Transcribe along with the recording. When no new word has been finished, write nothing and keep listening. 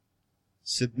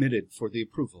submitted for the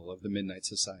approval of the Midnight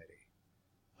Society.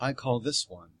 I call this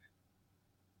one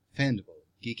Fandible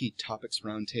Geeky Topics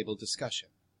Roundtable Discussion,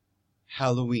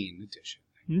 Halloween Edition.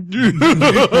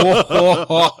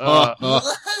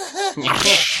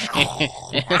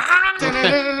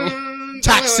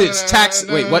 Taxes.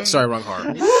 Wait, what? Sorry, wrong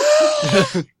horror.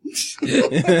 Did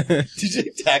you say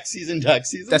taxis and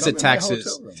taxis? That's it,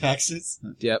 taxes. Taxes?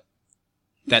 Yep.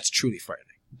 That's truly frightening.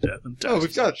 Oh,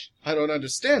 we've got... I don't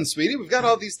understand, sweetie. We've got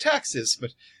all these taxes,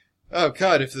 but... Oh,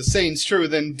 God, if the saying's true,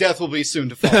 then death will be soon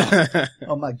to follow.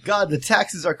 Oh, my God, the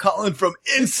taxes are calling from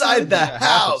inside the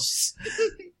house.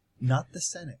 Not the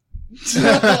Senate.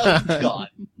 God.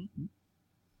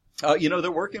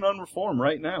 They're working on reform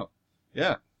right now.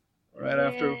 Yeah. Right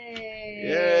after...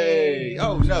 Yay!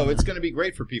 Oh, no, it's going to be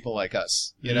great for people like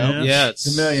us, you know? Yeah, it's...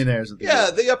 The millionaires.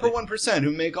 The upper 1%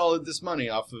 who make all of this money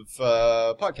off of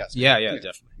podcasting. Yeah,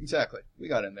 definitely. Exactly. We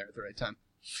got in there at the right time.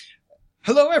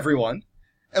 Hello, everyone,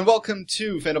 and welcome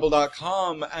to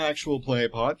Fandible.com Actual Play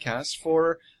Podcast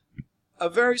for a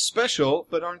very special,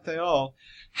 but aren't they all,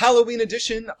 Halloween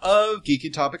edition of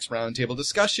Geeky Topics Roundtable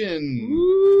Discussion.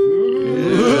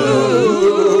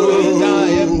 And I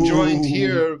am joined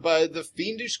here by the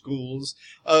fiendish ghouls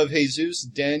of Jesus,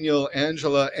 Daniel,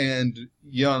 Angela, and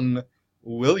young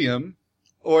William.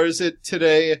 Or is it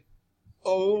today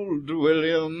old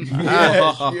William?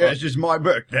 Yes, it's my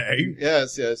birthday.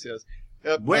 Yes.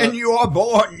 Yep, When you are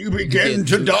born, you begin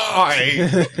to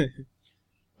die.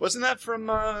 wasn't that from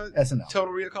SNL.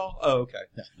 Total Recall? Oh, okay.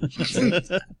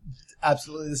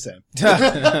 Absolutely the same.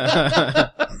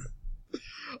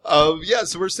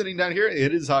 So we're sitting down here.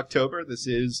 It is October. This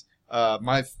is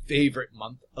my favorite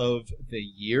month of the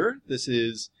year. This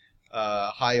is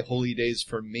high holy days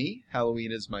for me.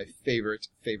 Halloween is my favorite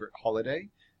holiday,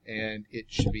 and it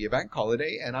should be a bank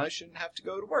holiday, and I shouldn't have to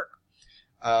go to work.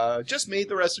 Just me,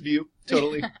 the rest of you,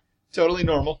 totally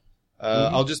normal.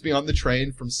 I'll just be on the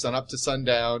train from sunup to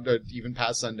sundown, or even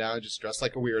past sundown, just dressed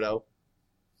like a weirdo.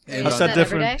 And how's that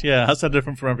different? Yeah, how's that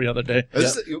different from every other day?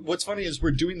 What's funny is we're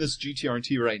doing this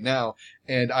GTRT right now,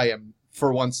 and I am,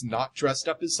 for once, not dressed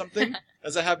up as something,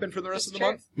 as I have been for the rest of the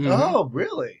month. Mm-hmm. Oh,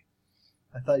 really?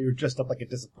 I thought you were dressed up like a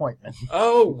disappointment.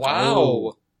 Oh,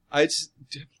 wow.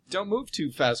 Don't move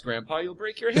too fast, Grandpa. You'll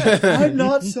break your head. I'm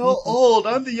not so old.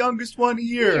 I'm the youngest one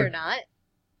here. You're not.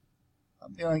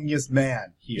 I'm the youngest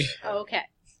man here. Oh, okay.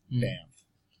 Damn.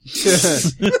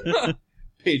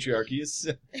 Patriarchy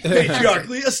is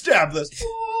Patriarchally established. Is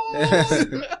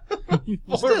that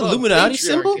Illuminati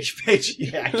symbol?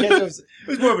 Yeah, I guess it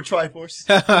was more of a Triforce.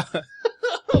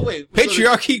 Oh, wait.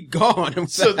 Patriarchy gone.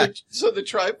 So the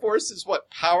Triforce is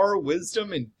what? Power,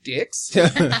 wisdom, and dicks?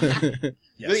 Yes.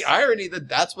 The irony that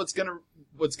that's what's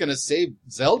gonna save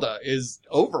Zelda is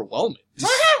overwhelming.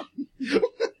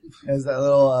 There's that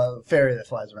little fairy that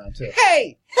flies around too.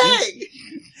 Hey!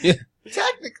 Yeah.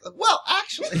 Technically, well,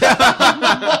 actually,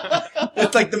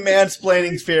 it's like the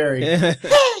mansplaining fairy.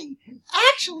 Hey,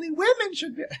 actually, women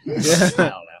should be. I don't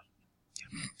know.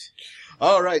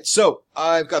 All right, so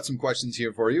I've got some questions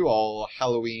here for you, all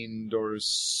Halloween or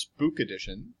Spook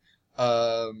Edition,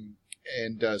 and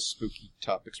Spooky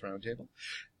Topics Roundtable.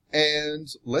 And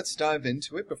let's dive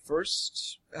into it. But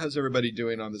first, how's everybody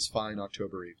doing on this fine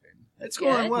October evening? It's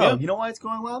going Good. well. Yeah. You know why it's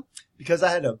going well? Because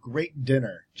I had a great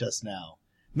dinner just now.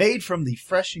 Made from the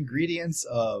fresh ingredients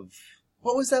of...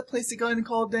 What was that place again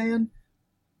called, Dan?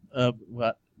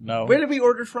 What? No. Where did we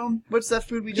order from? What's that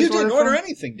food we You just ordered didn't order from?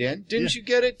 anything, Dan. Didn't you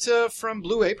get it from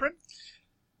Blue Apron?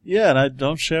 Yeah, and I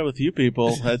don't share with you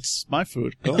people. That's my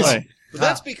food. Go away. Well,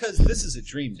 that's because this is a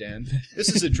dream, Dan.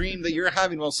 This is a dream that you're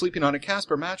having while sleeping on a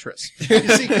Casper mattress. You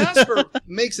see, Casper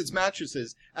makes its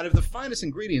mattresses out of the finest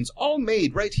ingredients, all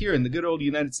made right here in the good old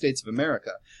United States of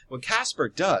America. What Casper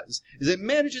does is it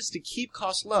manages to keep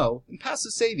costs low and pass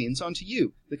the savings on to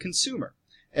you, the consumer.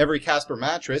 Every Casper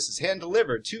mattress is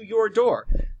hand-delivered to your door.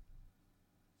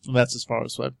 That's as far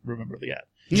as I remember the ad.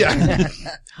 Yeah.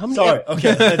 Sorry.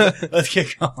 Okay, let's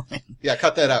get going. Yeah,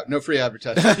 cut that out. No free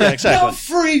advertising. Yeah, exactly. No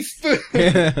free food.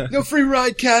 No free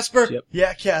ride, Casper. Yep.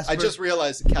 Yeah, Casper. I just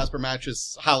realized that Casper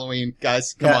mattress Halloween,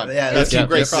 guys. Come on. Yeah, That's some yeah,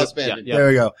 great yeah, cross-banding. yeah. There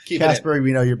we go. Keep it in. Casper,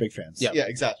 we know you're big fans. Yeah. Yeah,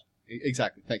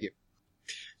 exactly. Thank you.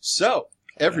 So,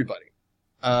 everybody,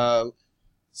 my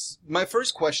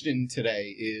first question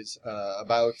today is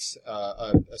about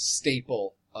a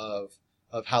staple of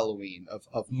Halloween,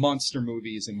 of monster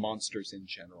movies and monsters in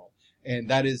general, and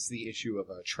that is the issue of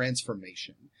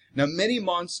transformation. Now, many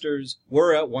monsters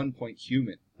were at one point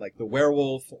human, like the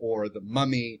werewolf or the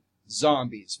mummy,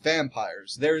 zombies,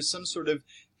 vampires. There is some sort of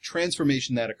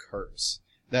transformation that occurs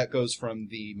that goes from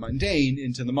the mundane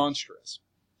into the monstrous.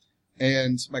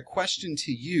 And my question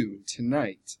to you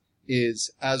tonight is,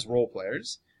 as role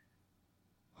players,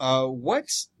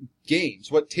 what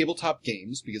tabletop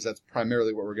games, because that's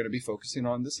primarily what we're going to be focusing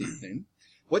on this evening,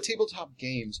 what tabletop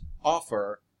games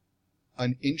offer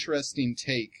an interesting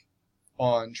take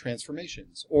on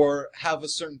transformations, or have a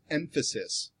certain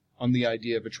emphasis on the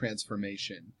idea of a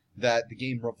transformation that the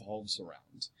game revolves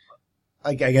around?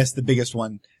 I guess the biggest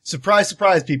one. Surprise,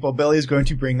 surprise, people. Billy is going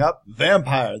to bring up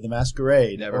Vampire the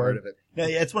Masquerade. Never heard of it. No,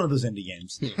 yeah, it's one of those indie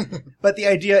games. But the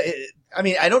idea,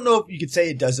 I don't know if you could say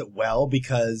it does it well,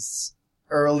 because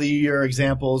earlier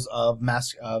examples of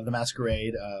the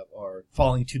Masquerade, or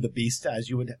falling to the beast, as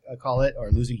you would call it, or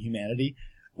losing humanity,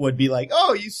 would be like,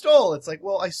 oh, you stole. It's like,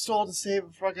 well, I stole to save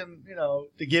a fucking,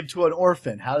 to give to an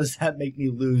orphan. How does that make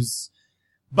me lose?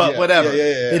 But whatever.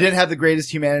 Yeah. They didn't have the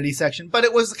greatest humanity section, but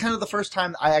it was kind of the first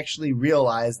time I actually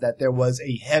realized that there was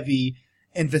a heavy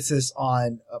emphasis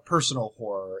on personal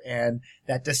horror and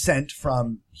that descent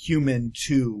from human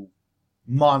to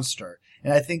monster.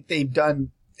 And I think they've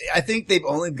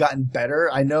only gotten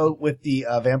better. I know with the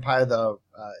Vampire,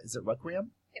 is it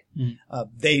Requiem?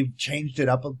 They've changed it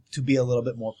up to be a little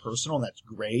bit more personal, and that's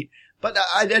great. But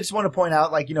I just want to point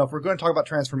out, if we're going to talk about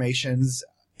transformations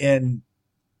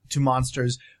to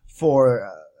monsters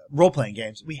for role-playing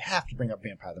games, we have to bring up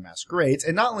Vampire the Masquerade.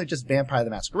 And not only just Vampire the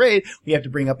Masquerade, we have to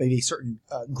bring up a certain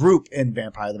group in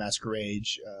Vampire the Masquerade,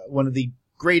 one of the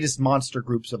greatest monster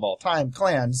groups of all time,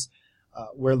 clans.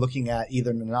 We're looking at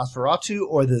either the Nosferatu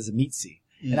or the Tzimisce.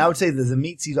 And I would say the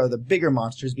Tzimisces are the bigger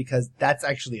monsters, because that's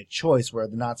actually a choice, where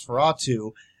the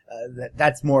Nosferatu,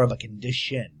 that's more of a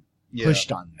condition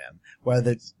pushed on them, where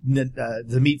the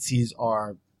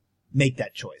Tzimisces make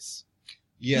that choice.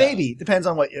 Yeah. Maybe. Depends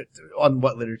on what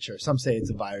literature. Some say it's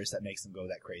a virus that makes them go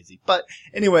that crazy. But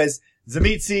anyways,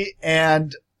 Tzimisce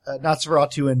and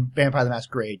Nosferatu and Vampire the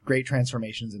Masquerade, great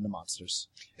transformations into monsters.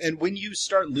 And when you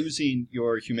start losing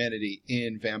your humanity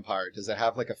in Vampire, does it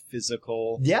have a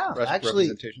physical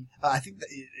representation? I think that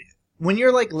when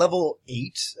you're level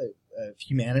 8 of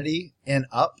humanity and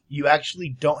up, you actually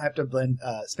don't have to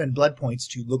spend blood points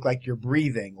to look like you're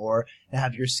breathing or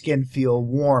have your skin feel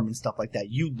warm and stuff like that.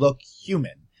 You look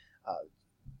human.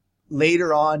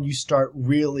 Later on, you start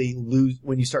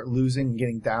when you start losing and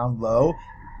getting down low.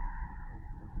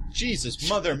 Jesus,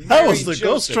 Mother Mary, that was the Joseph.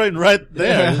 ghost train right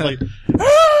there.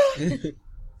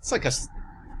 It's like a...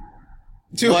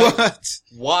 What?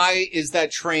 Why is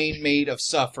that train made of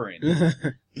suffering?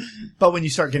 But when you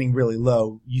start getting really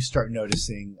low, you start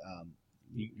noticing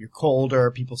you're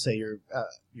colder. People say your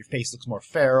face looks more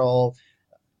feral.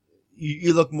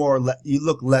 You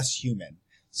look less human.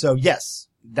 So yes,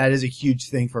 that is a huge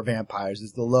thing for vampires.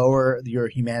 Is the lower your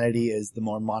humanity is, the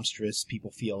more monstrous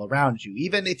people feel around you.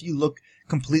 Even if you look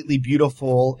completely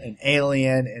beautiful and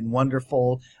alien and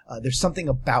wonderful, there's something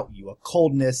about you, a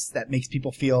coldness that makes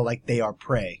people feel like they are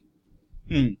prey.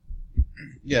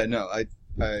 Yeah, no, I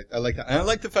like that. And I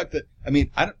like the fact that,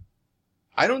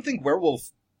 I don't think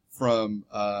Werewolf from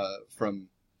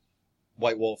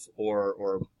White Wolf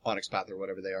or Onyx Path or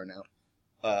whatever they are now,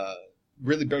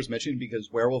 really bears mentioning, because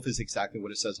Werewolf is exactly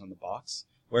what it says on the box.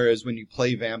 Whereas when you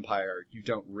play Vampire, you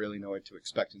don't really know what to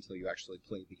expect until you actually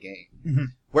play the game. Mm-hmm.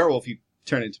 Werewolf, you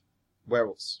turn into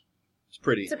werewolves. It's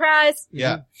pretty. Surprise!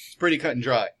 Yeah, it's pretty cut and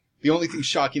dry. The only thing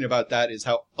shocking about that is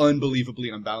how unbelievably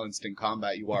unbalanced in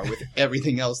combat you are with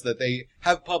everything else that they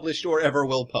have published or ever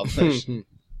will publish.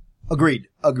 Agreed.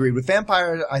 With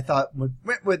Vampire, I thought,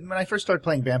 when I first started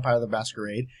playing Vampire the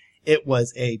Masquerade, it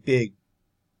was it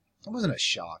wasn't a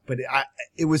shock, but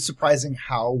it was surprising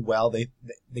how well they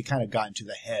kind of got into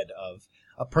the head of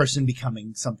a person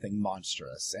becoming something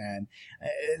monstrous. And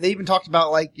they even talked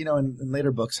about, in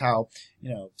later books, how,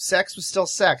 sex was still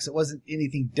sex. It wasn't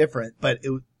anything different, but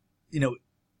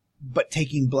but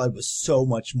taking blood was so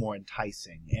much more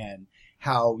enticing, and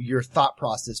how your thought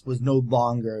process was no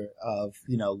longer of,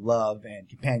 love and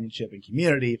companionship and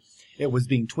community. It was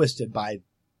being twisted by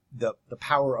the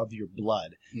power of your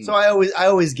blood. So I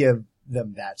always give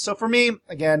them that. So for me,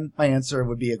 again, my answer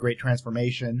would be a great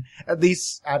transformation. At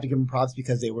least I have to give them props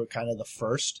because they were kind of the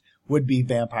first, would be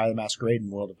Vampire the Masquerade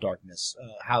and World of Darkness.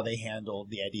 How they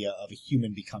handled the idea of a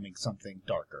human becoming something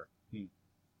darker.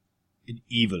 And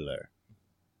eviler.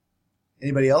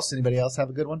 Anybody else? Anybody else have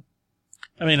a good one?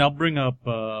 I'll bring up,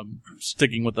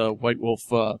 sticking with the White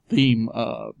Wolf theme,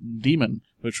 Demon,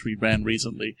 which we ran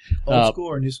recently. Old school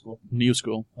or new school? New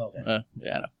school. Okay.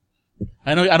 Yeah,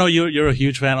 I know you're a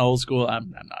huge fan of old school.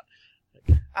 I'm not.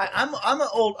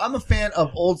 I'm a fan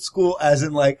of old school, as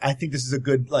in I think this is a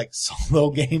good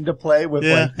solo game to play with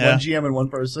one GM and one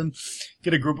person.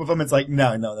 Get a group of them. It's no,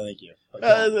 thank you. But go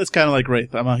on. It's kind of like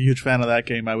Wraith. I'm a huge fan of that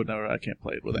game. I can't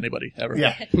play it with anybody ever.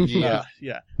 Yeah.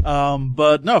 Yeah.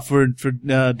 But no, for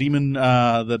Demon,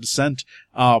 the Descent,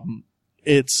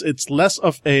 it's less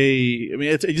of a, I mean,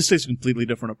 it just takes a completely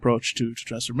different approach to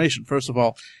transformation. First of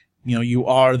all, you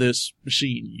are this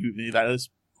machine. That is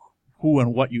who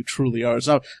and what you truly are. It's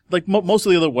not like most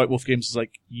of the other White Wolf games is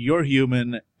like, you're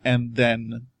human and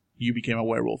then you became a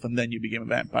werewolf, and then you became a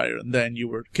vampire, and then you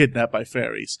were kidnapped by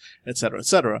fairies, etc.,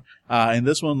 etc. In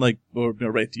this one,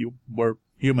 Wraith, you were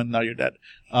human, now you're dead.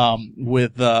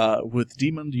 With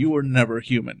Demon, you were never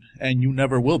human, and you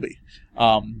never will be.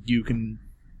 You can...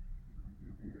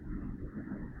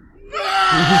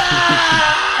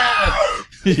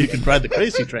 you can ride the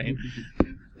crazy train.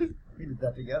 We did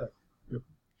that together.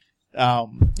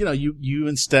 You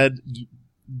instead,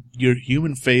 your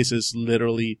human face is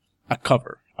literally a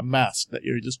cover, a mask that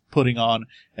you're just putting on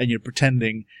and you're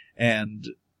pretending, and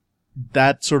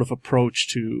that sort of approach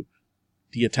to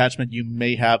the attachment you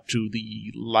may have to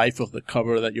the life of the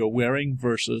cover that you're wearing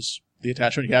versus the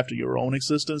attachment you have to your own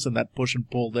existence and that push and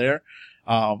pull there,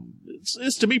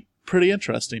 it's to me pretty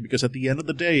interesting, because at the end of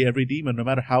the day, every demon, no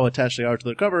matter how attached they are to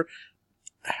their cover,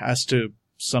 has to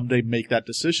someday make that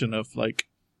decision of like,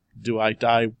 do I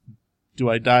die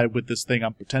with this thing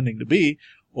I'm pretending to be,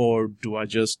 or do I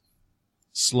just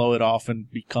slow it off and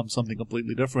become something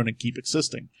completely different and keep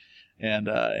existing? And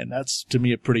that's to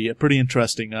me a pretty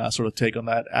interesting sort of take on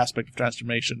that aspect of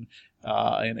transformation,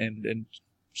 and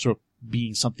sort of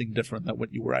being something different than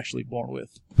what you were actually born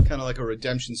with. Kind of like a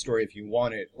redemption story if you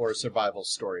want it, or a survival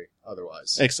story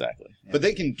otherwise. Exactly. But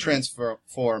they can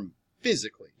transform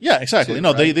physically. Yeah, exactly. too,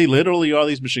 No, right? they literally are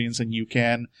these machines, and you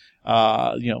can,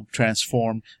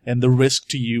 transform. And the risk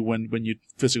to you when you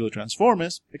physically transform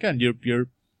is, again, you're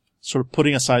sort of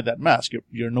putting aside that mask.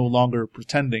 You're no longer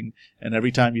pretending, and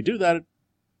every time you do that,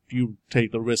 you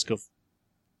take the risk of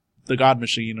the God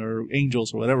Machine or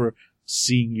angels or whatever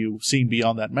seeing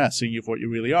beyond that mask, seeing you for what you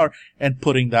really are, and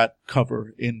putting that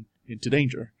cover into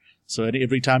danger. So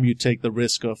every time you take the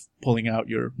risk of pulling out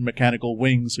your mechanical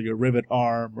wings or your rivet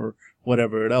arm or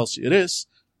whatever else it is,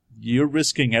 you're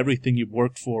risking everything you've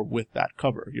worked for with that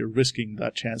cover. You're risking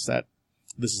that chance that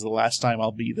this is the last time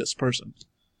I'll be this person.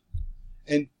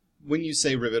 And when you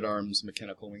say rivet arms,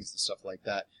 mechanical wings, and stuff like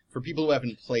that, for people who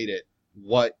haven't played it,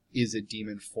 what is a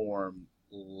demon form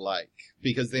like?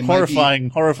 Because they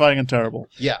horrifying and terrible.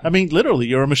 Yeah. I mean, literally,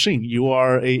 you're a machine. You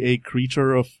are a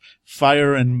creature of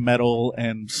fire and metal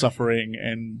and suffering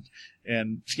and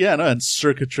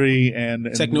circuitry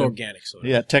and techno-organic. Sort of.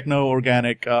 Yeah,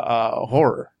 techno-organic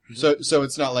horror. So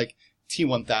it's not like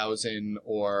T-1000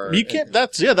 or... You can't,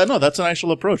 that's an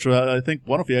actual approach. I think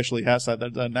one of you actually has that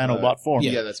nanobot form.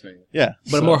 Yeah, that's me. Yeah.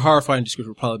 But a more horrifying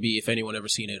description would probably be, if anyone ever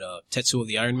seen it, Tetsuo of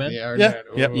the Iron Man. The Iron Yeah, Man.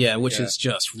 yep. Yeah, which is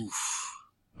just... Oof.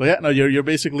 But yeah, no, you're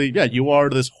basically, you are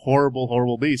this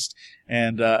horrible beast.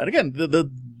 And again, the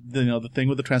thing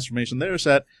with the transformation there is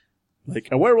that, like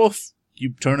a werewolf,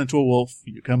 you turn into a wolf,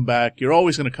 you come back, you're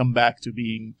always going to come back to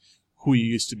being who you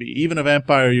used to be. Even a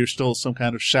vampire, you're still some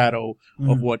kind of shadow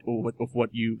of what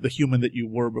the human that you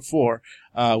were before.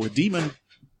 With demon,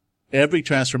 every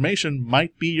transformation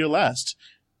might be your last.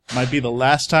 Might be the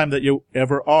last time that you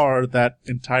ever are that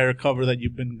entire cover that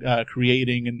you've been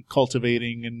creating and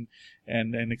cultivating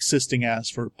and existing as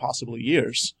for possibly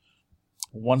years.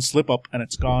 One slip up and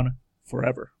it's gone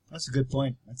forever. That's a good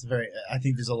point. I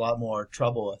think there's a lot more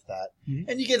trouble with that. Mm-hmm.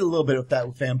 And you get a little bit of that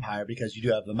with Vampire because you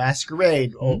do have the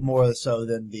masquerade more so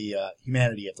than the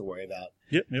humanity you have to worry about.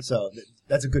 Yep. So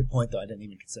that's a good point, though. I didn't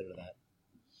even consider that.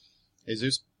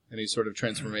 Jesus, any sort of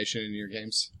transformation in your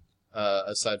games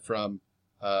aside from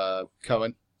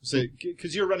Cohen? So,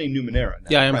 because you're running Numenera now.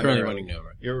 Yeah, I am currently primarily. running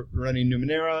Numenera. You're running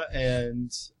Numenera,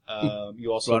 and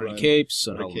you also Roderick run Capes,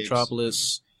 Roderick Unhallowed Capes.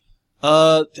 Metropolis.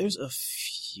 There's a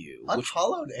few.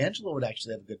 Unhallowed, Angela would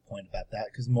actually have a good point about that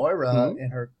because Moira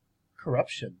and her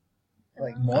corruption.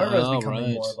 Like, Moira's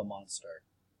becoming more of a monster.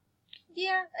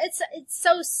 Yeah, it's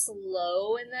so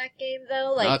slow in that game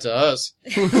though. Like, Not to us.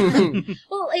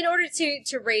 well, in order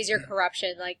to raise your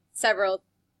corruption, like several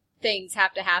things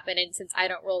have to happen, and since I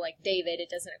don't roll like David, it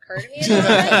doesn't occur to me as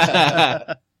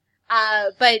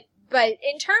much. But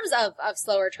in terms of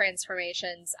slower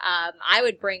transformations, I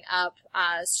would bring up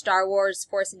Star Wars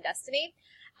Force and Destiny.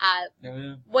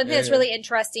 One thing that's really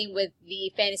interesting with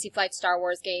the Fantasy Flight Star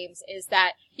Wars games is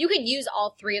that you can use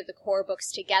all three of the core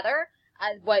books together.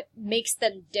 What makes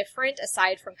them different,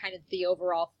 aside from kind of the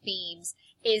overall themes,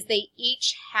 is they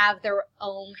each have their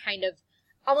own kind of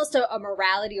almost a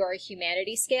morality or a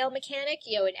humanity scale mechanic.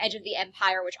 You know, in Edge of the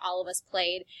Empire, which all of us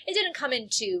played, it didn't come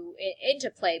into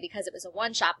play because it was a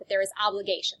one-shot, but there is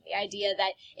obligation. The idea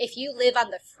that if you live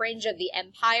on the fringe of the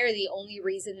Empire, the only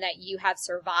reason that you have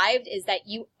survived is that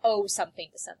you owe something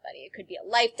to somebody. It could be a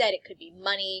life debt, it could be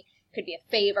money, it could be a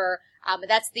favor.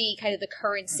 That's the kind of the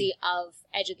currency of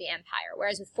Edge of the Empire.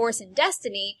 Whereas with Force and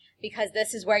Destiny, because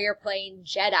this is where you're playing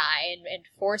Jedi and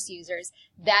Force users,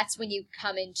 that's when you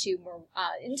come into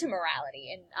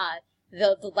morality and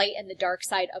the light and the dark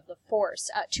side of the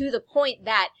Force, to the point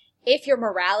that if your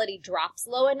morality drops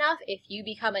low enough, if you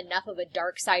become enough of a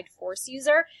dark side Force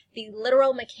user, the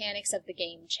literal mechanics of the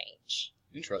game change.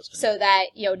 Interesting. So that,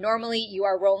 you know, normally you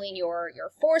are rolling your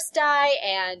Force die,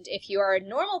 and if you are a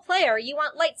normal player, you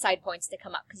want light side points to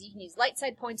come up, because you can use light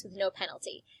side points with no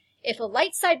penalty. If a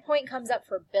light side point comes up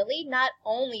for Billy, not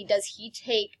only does he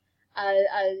take a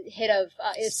hit of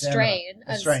strain,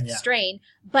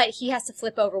 but he has to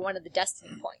flip over one of the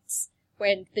destiny points.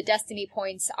 When the destiny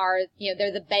points are, you know,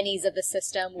 they're the bennies of the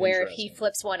system, where if he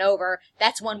flips one over,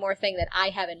 that's one more thing that I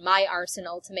have in my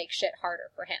arsenal to make shit harder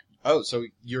for him. Oh, so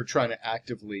you're trying to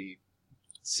actively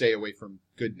stay away from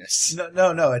goodness.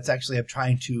 No. It's actually I'm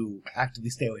trying to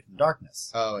actively stay away from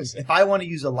darkness. Oh, I see. If I want to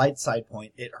use a light side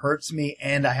point, it hurts me,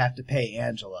 and I have to pay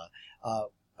Angela.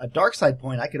 A dark side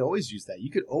point, I could always use that.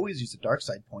 You could always use a dark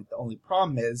side point. The only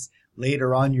problem is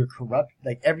later on you're corrupt.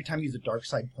 Like every time you use a dark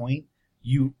side point,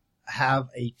 you have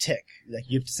a tick. Like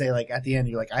you have to say, like at the end,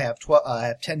 you're like, I have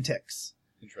 10 ticks.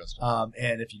 Interesting.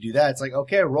 And if you do that, it's like,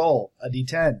 okay, roll a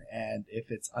d10, and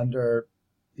if it's under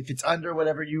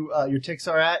whatever your ticks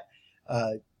are at,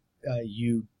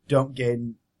 you don't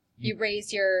gain. You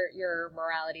raise your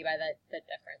morality by the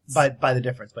difference. By the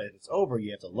difference, but if it's over,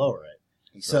 you have to lower it.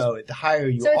 So the higher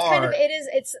you so it's are,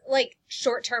 it's like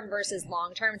short term versus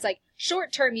long term. It's like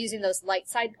short term using those light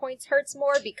side points hurts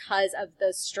more because of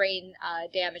the strain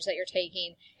damage that you're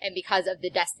taking and because of the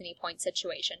destiny point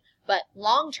situation. But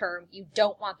long term, you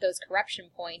don't want those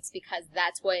corruption points because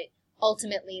that's what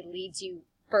ultimately leads you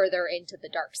further into the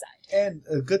dark side. And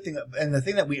a good thing, and the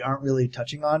thing that we aren't really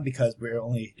touching on because we're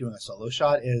only doing a solo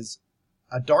shot is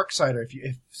a Darksider.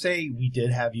 If say we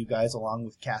did have you guys along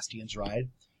with Castian's ride.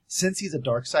 Since he's a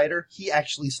Darksider, he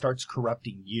actually starts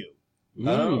corrupting you.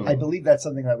 Oh. I believe that's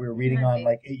something that we were reading on.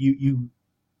 Like you,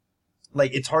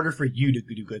 like it's harder for you to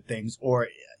do good things, or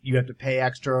you have to pay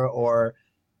extra, or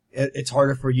it's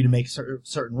harder for you to make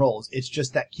certain rolls. It's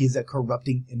just that he's a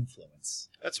corrupting influence.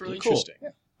 That's really Interesting.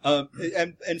 cool.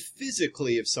 And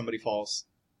physically, if somebody falls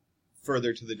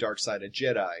further to the dark side of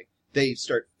Jedi, they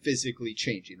start physically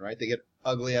changing, right? They get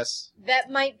ugly ass.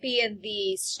 That might be in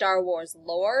the Star Wars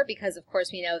lore, because of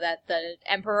course we know that the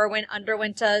Emperor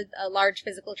underwent a large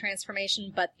physical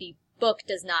transformation, but the book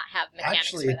does not have mechanics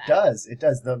Actually, for it that. does. It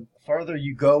does. The farther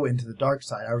you go into the dark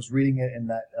side, I was reading it in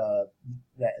that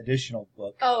additional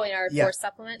book. Oh, in our Yeah. Force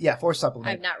supplement? Yeah, Force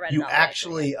supplement. I've not read You about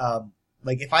actually,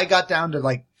 like if I got down to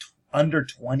like under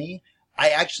 20,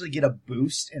 I actually get a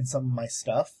boost in some of my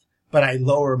stuff, but I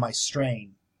lower my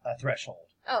strain threshold.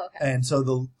 Oh, okay. And so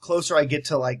the closer I get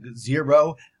to like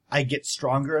 0, I get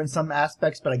stronger in some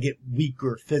aspects, but I get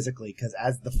weaker physically because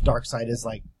as the dark side is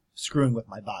like screwing with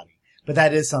my body. But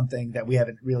that is something that we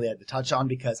haven't really had to touch on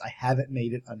because I haven't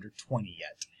made it under 20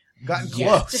 yet. I've gotten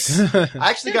close.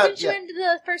 I actually Didn't you end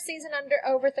the first season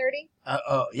over 30?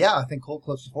 yeah, I think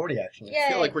close to 40 actually. Yeah.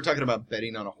 I feel like we're talking about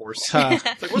betting on a horse.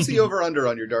 It's like, what's the over-under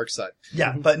on your dark side?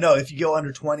 Yeah, but no, if you go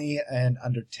under 20 and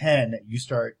under 10, you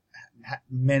start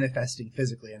manifesting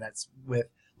physically, and that's with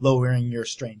lowering your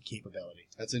strain capability.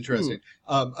 That's interesting.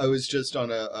 I was just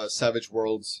on a Savage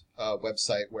Worlds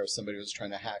website where somebody was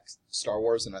trying to hack Star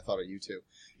Wars, and I thought of you too.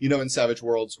 You know, in Savage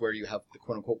Worlds where you have the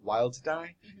quote-unquote wild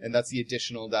die, and that's the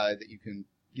additional die that you can,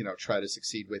 try to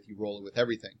succeed with. You roll it with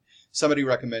everything. Somebody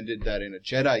recommended that in a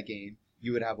Jedi game,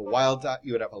 you would have a wild die,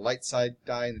 you would have a light side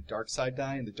die and a dark side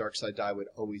die, and the dark side die would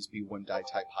always be one die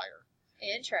type higher.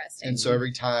 Interesting. And so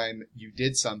every time you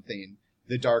did something,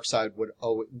 the dark side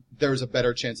there was a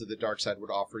better chance that the dark side would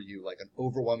offer you like an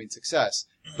overwhelming success,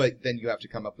 but then you have to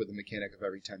come up with a mechanic of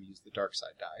every time you use the dark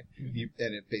side die,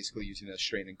 and it basically using a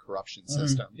strain and corruption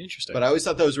system. Interesting. But I always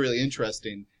thought that was really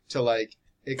interesting to like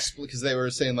because they were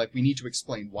saying like we need to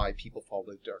explain why people fall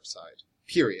to the dark side.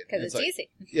 Period. Because And it's like, easy.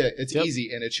 Yeah, it's Yep.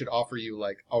 easy, and it should offer you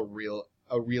like a real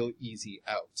easy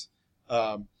out.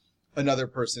 Another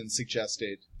person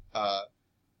suggested that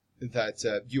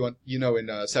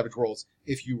in Savage Worlds,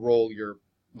 if you roll your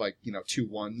 2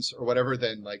 1s or whatever,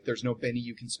 then like there's no Benny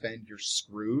you can spend. You're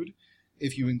screwed.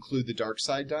 If you include the dark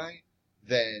side die,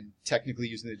 then technically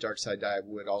using the dark side die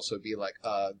would also be like,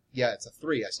 yeah, it's a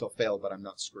 3. I still failed, but I'm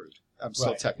not screwed. I'm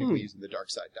still Right. technically using the dark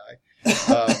side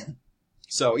die.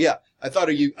 So yeah, I thought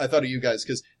of you guys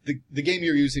because the game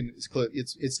you're using is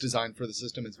it's designed for the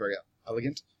system. It's very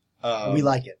elegant. We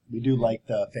like it. We do like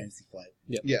the Fantasy Flight.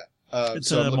 It's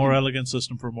so I'm a looking- more elegant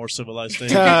system for a more civilized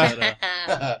age.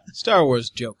 But, Star Wars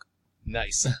joke.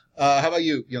 Nice. How about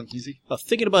you, Young Keezy?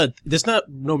 Thinking about it, there's not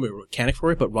no mechanic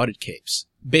for it, but rotted capes.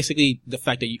 Basically, the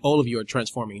fact that all of you are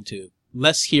transforming into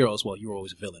less heroes. Well, you were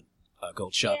always a villain,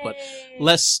 Gold Shot, but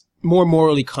more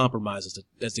morally compromised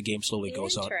as the game slowly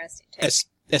goes on. Interesting. take.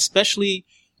 Especially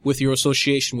with your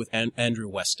association with Andrew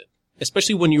Weston.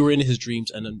 Especially when you were in his dreams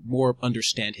and then more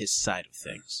understand his side of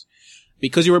things.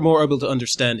 Because you were more able to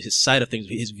understand his side of things,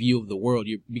 his view of the world,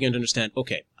 you begin to understand,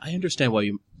 okay, I understand why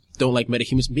you don't like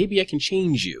metahumans. Maybe I can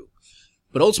change you.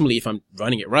 But ultimately, if I'm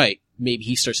running it right, maybe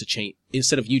he starts to change.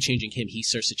 Instead of you changing him, he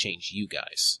starts to change you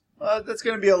guys. That's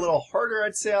going to be a little harder,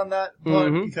 I'd say, on that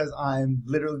one, Mhm. because I'm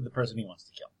literally the person he wants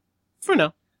to kill. For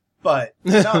now. But,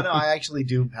 no, I actually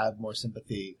do have more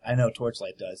sympathy, I know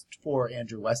Torchlight does, for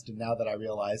Andrew Weston now that I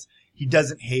realize he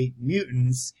doesn't hate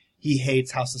mutants, he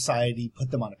hates how society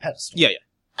put them on a pedestal. Yeah.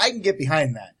 I can get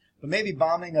behind that. But maybe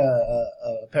bombing a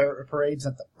parade's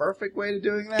not the perfect way to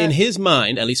doing that. In his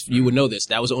mind, at least you would know this,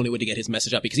 that was the only way to get his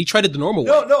message out because he tried it the normal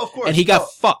way. No, of course. And he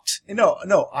got fucked. No,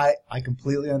 I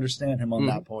completely understand him on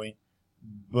that point.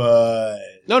 But...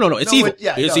 No, it's evil.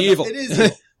 It's evil. It is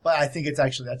evil. But I think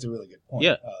that's a really good point.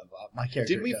 Yeah. My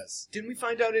character Didn't we does. didn't we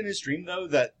find out in his dream though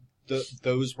that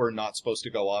those were not supposed to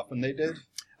go off when they did?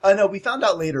 No, we found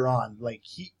out later on. Like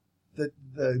the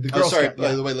Girl Sorry, Scout,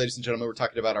 by the way, ladies and gentlemen, we're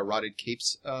talking about our rotted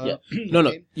capes. No.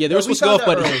 game. Yeah, they No, were we supposed to go off,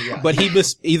 found out earlier, yeah. but he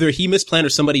either he misplanned or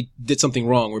somebody did something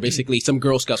wrong where basically some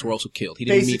Girl Scouts were also killed. He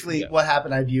didn't Basically, what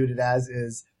happened, I viewed it as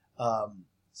is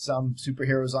some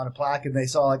superheroes on a plaque, and they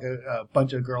saw like a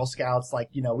bunch of Girl Scouts, like,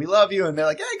 you know, we love you, and they're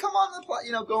like, hey, come on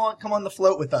the come on the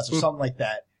float with us, or something like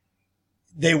that.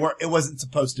 It wasn't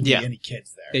supposed to be any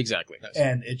kids there, Exactly.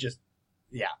 and it just,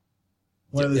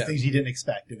 one of those things you didn't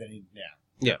expect, and then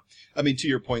I mean, to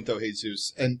your point though,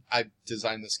 Jesus, and I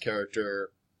designed this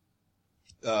character,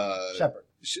 Shepard.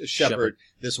 Shepard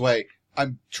this way.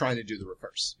 I'm trying to do the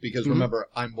reverse because remember,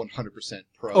 I'm 100%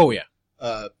 pro. Oh yeah.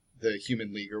 The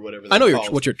Human League or whatever. I know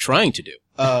called. what you're trying to do.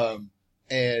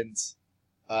 And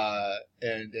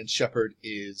Shepard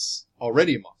is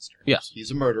already a monster. Yes. He's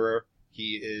a murderer.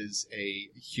 He is a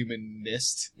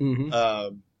humanist.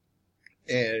 Mm-hmm.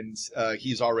 And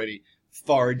he's already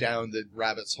far down the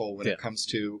rabbit's hole when it comes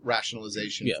to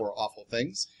rationalization for awful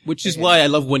things. Which is why I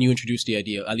love when you introduce the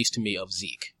idea, at least to me, of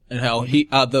Zeke and how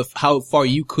how far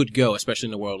you could go, especially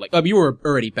in the world. Like, you were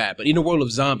already bad, but in the world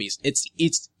of zombies,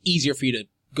 it's easier for you to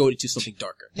go into something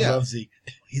darker. I love Zeke.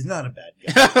 He's not a bad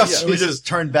guy. We just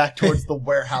turned back towards the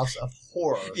warehouse of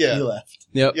horror he left.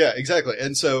 Yep. Yeah, exactly.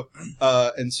 And so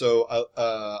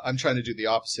I'm trying to do the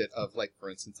opposite of, like, for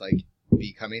instance, like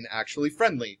becoming actually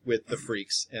friendly with the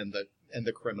freaks and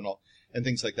the criminal and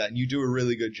things like that. And you do a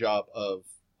really good job of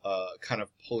kind of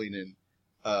pulling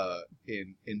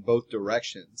in both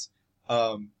directions.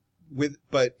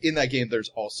 But in that game, there's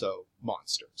also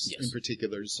monsters, in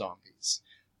particular zombies.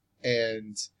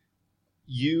 And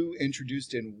you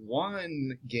introduced in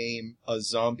one game a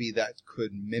zombie that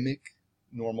could mimic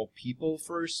normal people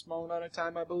for a small amount of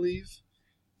time, I believe.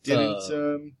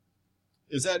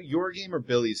 Is that your game or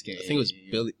Billy's game? I think it was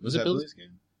Billy. Was it Billy's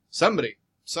game? Somebody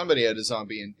had a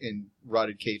zombie in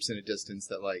rotted capes in a distance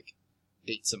that, like,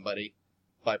 ate somebody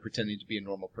by pretending to be a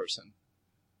normal person.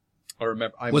 Or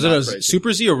remember, was it a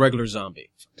Super Z or regular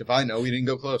zombie? If I know, we didn't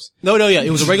go close. No, yeah.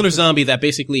 It was a regular zombie that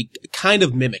basically kind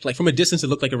of mimicked. Like, from a distance, it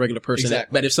looked like a regular person.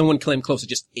 Exactly. But if someone came close, it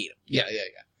just ate him. Yeah.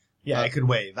 Yeah, it could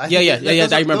wave. Yeah.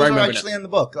 I remember. Those are actually in the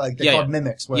book. Like, they're called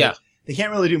mimics. Where they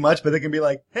can't really do much, but they can be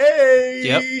like,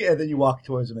 hey! And then you walk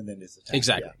towards them and then it's attack.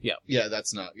 Exactly. Yeah,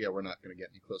 that's not, we're not going to get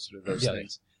any closer to those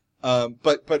things.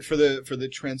 But for the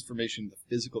transformation, the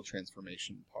physical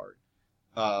transformation part,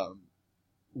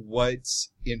 what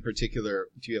in particular,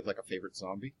 do you have like a favorite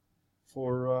zombie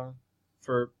for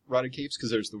rotted capes? Because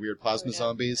there's the weird plasma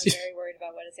zombies. I'm very worried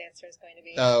about what his answer is going to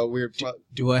be.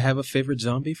 Do I have a favorite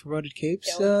zombie for rotted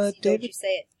capes, Don't David? you say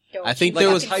it. I think like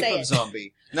there a was type of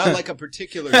zombie, not like a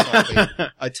particular zombie,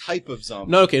 a type of zombie.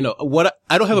 No.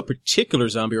 I don't have a particular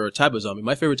zombie or a type of zombie.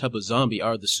 My favorite type of zombie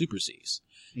are the Super Zs,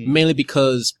 mainly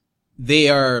because they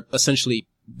are essentially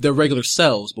their regular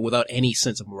selves, but without any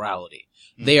sense of morality.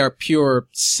 They are pure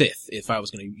Sith, if I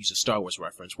was going to use a Star Wars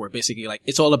reference, where basically like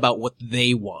it's all about what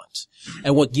they want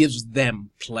and what gives them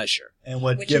pleasure. And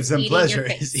what Which gives is them eating pleasure your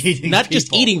face. is eating Not just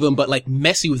people. eating them, but like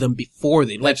messing with them before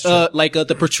they That's true. like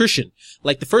the patrician.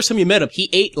 Like the first time you met him, he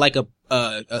ate like a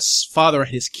father and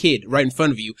his kid right in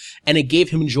front of you, and it gave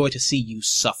him joy to see you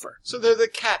suffer. So they're the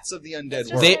cats of the undead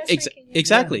That's world. what I was thinking.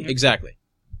 Exactly, Yeah. exactly.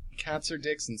 Cats are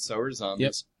dicks and so are zombies.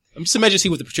 Yep. I'm just imagining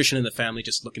with the patrician and the family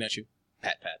just looking at you,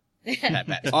 pat, pat, pat,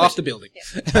 pat, off the building.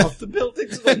 Off the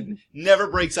buildings. Like, never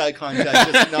breaks eye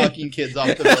contact, just knocking kids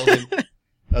off the building.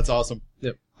 That's awesome.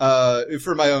 Yep.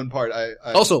 For my own part, I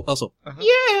Also, Uh-huh.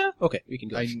 yeah. Okay, we can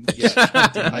go.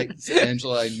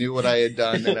 Angela, I knew what I had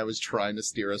done, and I was trying to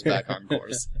steer us back on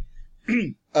course.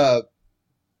 For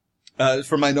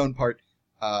my own part,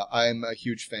 I'm a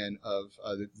huge fan of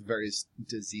the various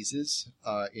diseases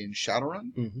in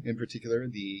Shadowrun, Mhm. in particular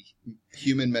the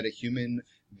human metahuman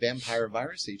vampire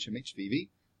virus, HMHVV,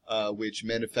 which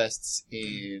manifests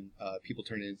in people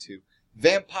turning into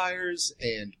vampires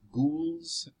and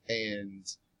ghouls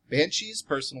and banshees,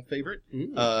 personal favorite.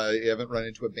 Ooh. You haven't run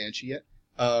into a banshee yet.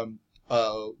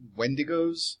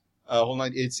 Wendigos. Hold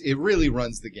on, it really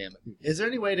runs the gamut. Is there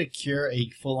any way to cure a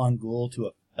full-on ghoul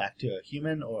back to a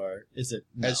human, or is it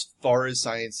no? As far as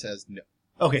science says, no.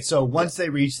 Okay, so once they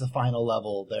reach the final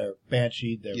level, they're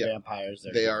banshee, they're Yeah. vampires,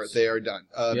 they're They ghouls. are done.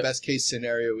 Yep. Best case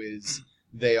scenario is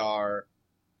they are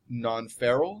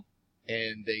non-feral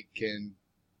and they can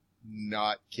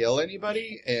not kill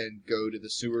anybody and go to the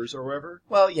sewers or wherever.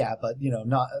 Well, yeah, but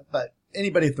but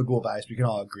anybody with the ghoul virus, we can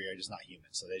all agree, are just not human,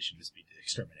 so they should just be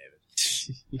exterminated.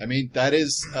 I mean, that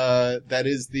is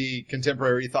the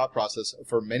contemporary thought process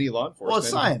for many law enforcement. Well, it's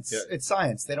science. Yeah. It's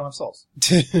science. They don't have souls.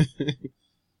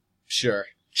 Sure.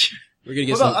 We're gonna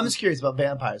get What about, some. I'm just curious about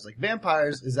vampires. Like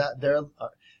vampires, is that they're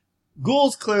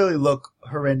ghouls clearly look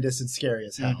horrendous and scary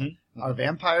as hell. Mhm. Are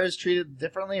vampires treated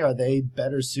differently? Are they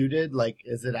better suited? Like,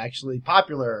 is it actually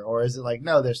popular, or is it like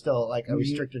no, they're still like a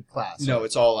restricted class? No,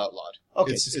 it's all outlawed.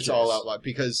 Okay, it's just all curious. outlawed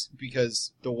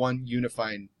because the one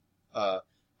unifying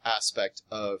aspect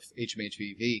of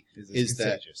HMHVV It's is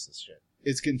that contagious, this shit.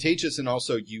 it's contagious, and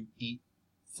also you eat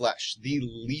flesh. The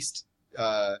least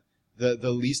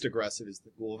the least aggressive is the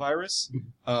ghoul virus,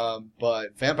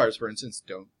 but vampires, for instance,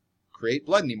 don't create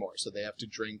blood anymore, so they have to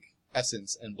drink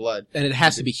essence and blood. And it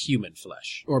has to be human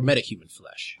flesh or metahuman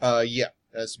flesh. Yeah,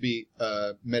 it has to be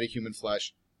metahuman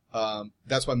flesh.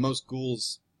 That's why most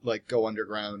ghouls like go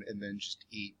underground and then just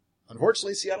eat.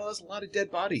 Unfortunately, Seattle has a lot of dead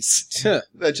bodies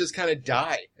that just kind of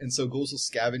die, and so ghouls will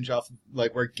scavenge off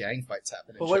like where gang fights happen.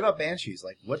 and But what shit. about banshees?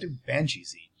 Like, what do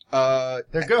banshees eat?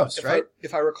 They're ghosts, right?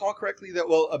 If I recall correctly,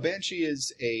 a banshee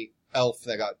is a elf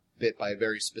that got bit by a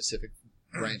very specific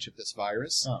branch of this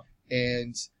virus, Oh.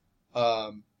 and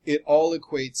it all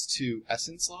equates to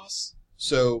essence loss.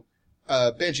 So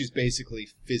banshees basically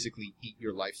physically eat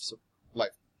your life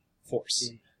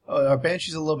force. Oh, are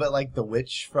banshees a little bit like the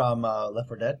witch from Left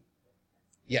 4 Dead?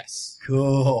 Yes.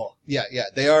 Cool. Yeah,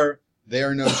 they are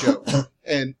no joke.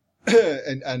 and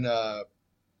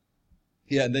and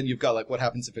then you've got like what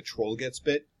happens if a troll gets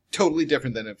bit. Totally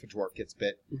different than if a dwarf gets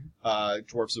bit.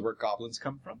 Dwarves is where goblins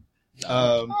come from.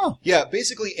 Oh. Yeah,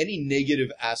 basically any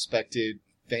negative aspected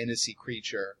fantasy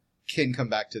creature can come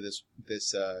back to this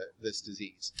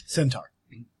disease. Centaur.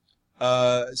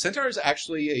 Centaur is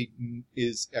actually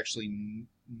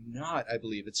not, I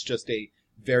believe. It's just a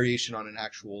variation on an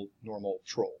actual normal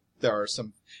troll. There are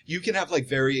some, you can have like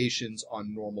variations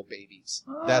on normal babies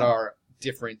that are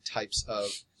different types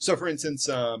of, so for instance,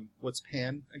 what's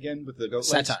Pan again with the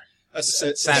goat legs? Satire.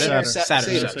 Satyr.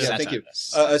 Satyr. Yeah, thank you.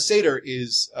 A satyr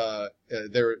is,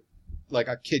 they're, like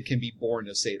a kid can be born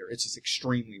a satyr. It's just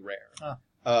extremely rare.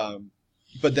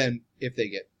 But then if they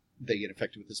get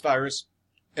infected with this virus,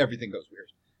 everything goes weird.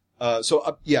 So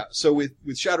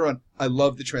with Shadowrun, I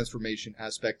love the transformation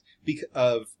aspect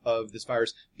of this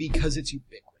virus because it's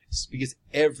ubiquitous. Because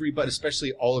everybody,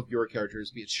 especially all of your characters,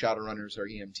 be it Shadowrunners or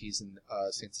EMTs in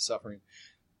Saints of Suffering,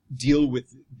 deal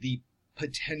with the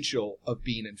potential of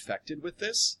being infected with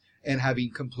this and having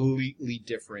completely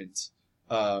different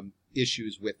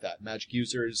issues with that. Magic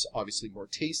users, obviously more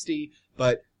tasty,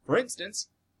 but for instance,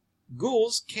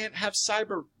 ghouls can't have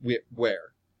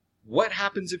cyberware. What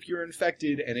happens if you're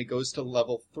infected and it goes to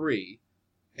level 3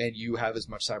 and you have as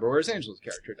much cyberware as Angela's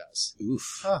character does?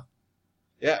 Oof. Huh.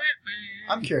 Yeah.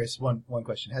 I'm curious. One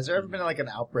question: has there ever been like an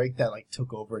outbreak that like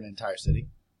took over an entire city?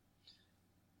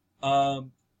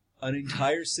 An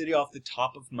entire city off the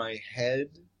top of my head?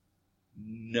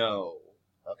 No.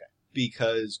 Okay.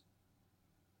 Because,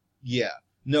 yeah.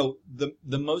 No, the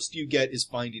most you get is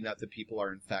finding out that people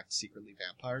are in fact secretly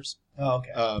vampires. Oh,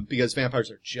 okay. Because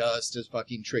vampires are just as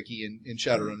fucking tricky in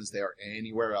Shadowrun as they are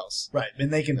anywhere else. Right,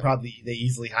 and they can they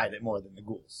easily hide it more than the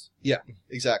ghouls. Yeah,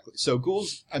 exactly. So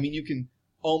ghouls, I mean, you can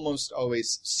almost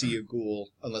always see a ghoul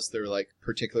unless they're like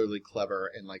particularly clever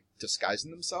and like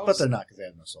disguising themselves. But they're not because they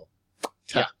have no soul.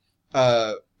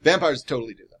 Vampires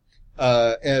totally do that.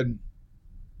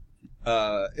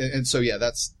 And so yeah,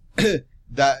 that's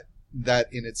that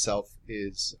in itself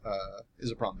is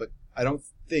a problem. But I don't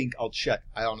think I'll check.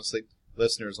 I honestly,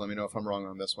 listeners, let me know if I'm wrong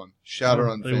on this one.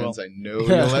 Shadowrun They fans, will. I know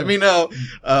you'll let me know.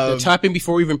 They're typing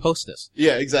before we even post this.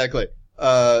 Yeah, exactly.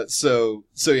 So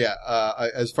yeah,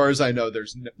 as far as I know,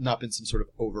 there's not been some sort of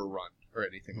overrun or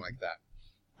anything like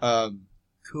that.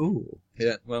 Cool.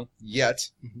 Yeah, well, yet.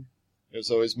 There's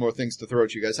always more things to throw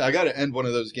at you guys. I gotta end one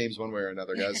of those games one way or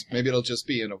another, guys. Maybe it'll just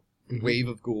be in a wave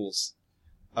of ghouls.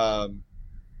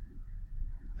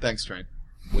 Thanks, Train.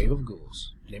 Wave of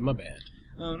Ghouls. Name my band.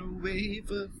 On a wave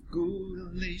of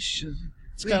ghoulation.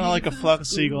 It's kind of like a flock of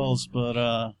seagulls, but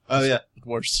Oh, yeah.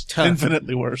 worse.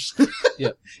 Infinitely worse.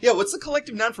 Yeah, what's the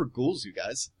collective noun for ghouls, you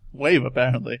guys? Wave,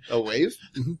 apparently. A wave?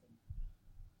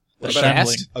 What A about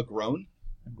shambling. A groan?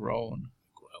 Groan.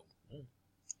 I know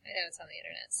it's on the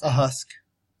internet. A So. husk,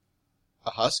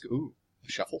 A husk? Ooh.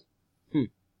 A shuffle?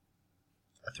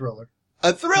 a thriller.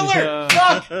 A thriller! Yeah.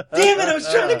 Fuck! Damn it, I was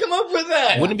trying to come up with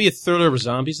that! Wouldn't it be a thriller with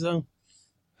zombies, though?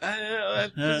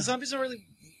 Zombies don't really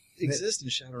exist in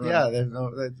Shadowrun. Yeah, there's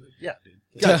no. Yeah,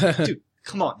 dude. God, dude,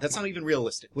 come on. That's not even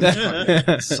realistic. What are you talking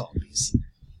about? Zombies.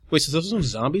 Wait, so there's no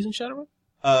zombies in Shadowrun?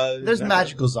 There's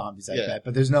magical zombies, I Yeah. bet,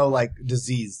 but there's no like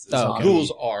disease. Oh, zombie.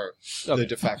 Ghouls are the Okay.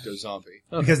 de facto zombie.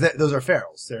 because those are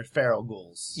ferals. They're feral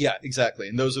ghouls. Yeah, exactly.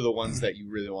 And those are the ones that you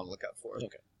really want to look out for.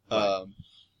 Okay.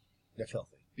 They're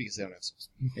filthy. Because they don't have souls.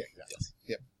 Yeah, exactly.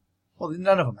 Yeah. Well,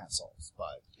 none of them have souls,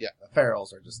 but Yeah. the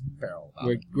ferals are just feral.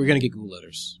 We're gonna get ghoul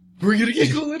letters. We're gonna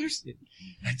get ghoul letters?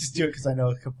 I just do it because I know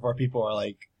a couple of our people are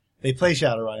like, they play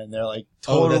Shadowrun and they're like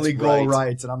Oh, that's totally ghoul right.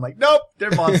 rights, and I'm like, nope,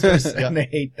 they're monsters, Yeah. and they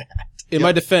hate that. In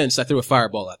my defense, I threw a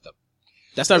fireball at them.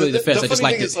 That's not really defense. The I just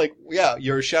funny like thing is, like, yeah,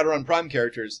 your Shadowrun Prime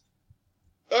characters.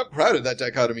 I'm proud of that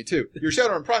dichotomy, too. Your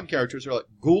Shadowrun Prime characters are like,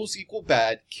 ghouls equal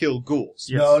bad, kill ghouls.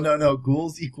 No,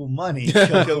 ghouls equal money.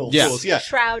 Kill ghouls. Yeah. Ghouls, yeah.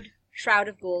 Shroud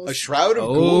of ghouls. A shroud of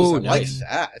Oh, ghouls. I nice. like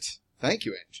that. Thank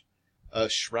you, Ange. A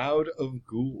shroud of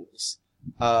ghouls.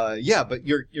 Yeah, but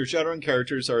your Shadowrun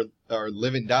characters are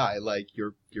live and die like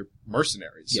your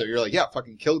mercenaries. So Yeah. you're like, yeah,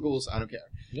 fucking kill ghouls. I don't care.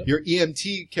 Yep. Your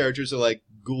EMT characters are like,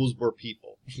 ghouls were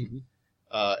people, Mhm.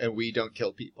 and we don't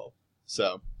kill people.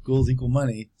 So Ghouls equal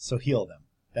money, so heal them.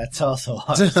 That's also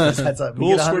honest. That's we get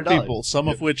Ghouls for $100. people, some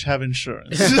of which have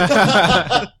insurance.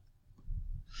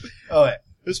 Oh, wait.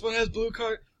 this one has Blue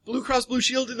Cross Blue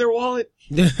Shield in their wallet.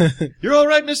 You're all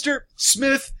right, Mister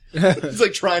Smith. It's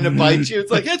like trying to bite you.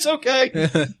 It's like, it's okay.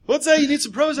 What's that? You need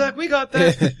some Prozac? We got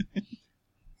that.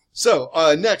 So,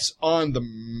 next on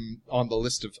the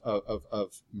list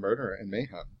of murder and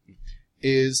mayhem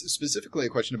is specifically a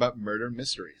question about murder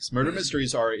mysteries. Murder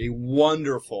mysteries are a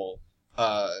wonderful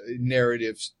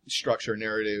narrative structure,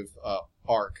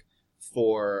 arc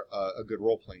for a good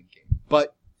role-playing game,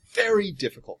 but very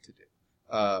difficult to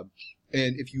do.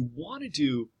 And if you want to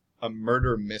do a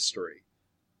murder mystery,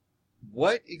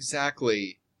 what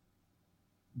exactly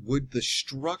would the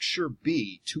structure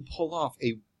be to pull off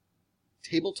a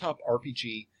tabletop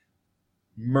RPG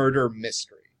murder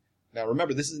mystery? Now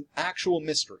remember, this is an actual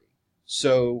mystery.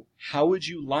 So how would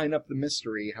you line up the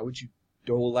mystery? How would you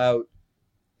dole out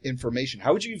information?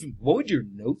 What would your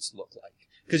notes look like?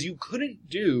 Because you couldn't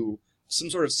do some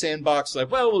sort of sandbox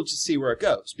like, well, we'll just see where it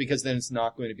goes, because then it's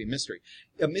not going to be a mystery.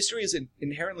 A mystery is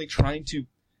inherently trying to,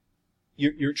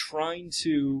 you're trying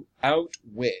to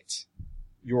outwit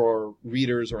your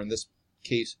readers, or in this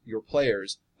case, your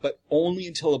players, but only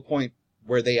until a point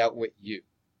where they outwit you.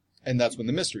 And that's when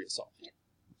the mystery is solved.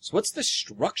 So what's the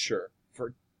structure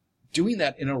for doing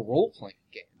that in a role-playing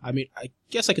game? I mean, I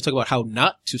guess I could talk about how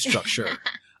not to structure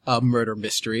a murder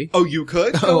mystery. Oh, you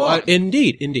could? Go on.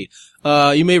 Indeed.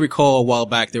 You may recall a while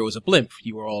back there was a blimp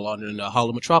you were all on in a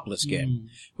Hollow Metropolis game,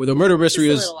 where the murder mystery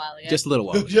Just a was little while ago. just a little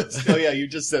while ago. Oh yeah, you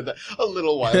just said that a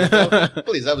little while ago.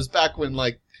 Please, that was back when,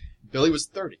 like, Billy was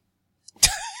 30.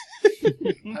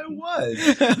 I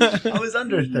was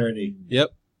under 30. Yep.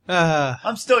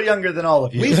 I'm still younger than all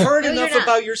of you. We've heard No, enough you're not.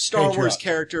 about your Star Hey, Wars drop.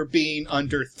 character being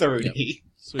under 30.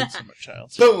 Sweet summer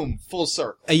child. Boom, full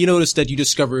circle. And you noticed that you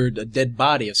discovered a dead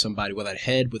body of somebody without a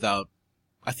head, without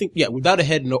a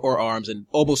head or arms, and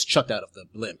almost chucked out of the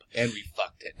blimp. And we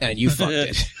fucked it. And you fucked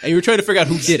it. And you were trying to figure out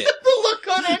who did it. The look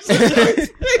on Ange's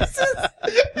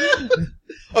faces.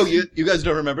 Oh, you guys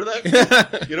don't remember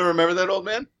that? You don't remember that, old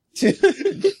man?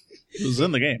 It was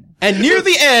in the game. And near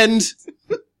the end,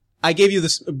 I gave you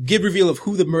this good reveal of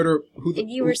who the And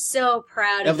you were so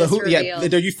proud of the this reveal.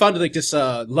 Yeah, you found like this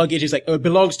luggage. It's like it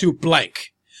belongs to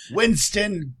blank.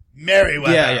 Winston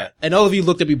Merriweather. Yeah. And all of you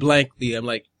looked at me blankly. I'm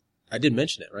like, I did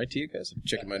mention it, right, to you guys? I'm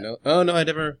checking my note. Oh no, I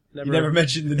never. You never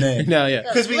mentioned the name. No, yeah.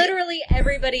 Look, literally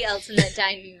everybody else in that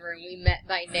dining room we met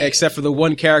by name. Except for the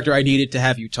one character I needed to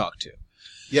have you talk to.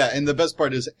 Yeah, and the best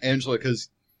part is Angela, because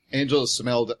Angela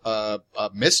smelled a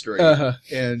mystery,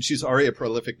 and she's already a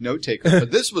prolific note taker.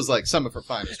 But this was like some of her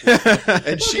finest work. And Well,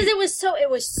 because it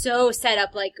was so set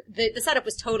up. Like the setup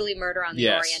was totally Murder on the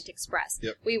Yes. Orient Express.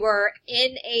 Yep. We were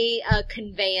in a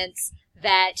conveyance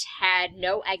that had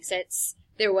no exits.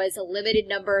 There was a limited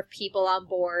number of people on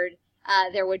board.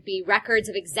 There would be records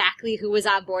of exactly who was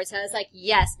on board. So I was like,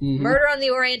 yes, Murder on the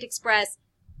Orient Express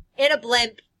in a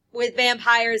blimp with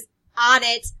vampires on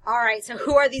it. All right, so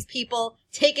who are these people?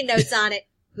 Taking notes on it.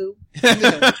 Who?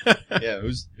 yeah,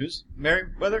 who's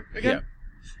Merriweather again?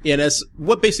 Yeah, and that's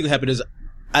what basically happened is,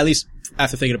 at least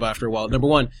after thinking about it after a while, number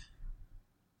one,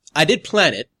 I did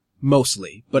plan it,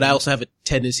 mostly, but I also have a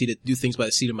tendency to do things by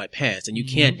the seat of my pants, and you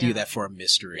can't do that for a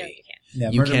mystery. No, you can't. Yeah,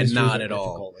 You murder mysteries cannot are at all.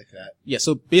 difficult like that. Yeah,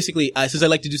 so basically, since I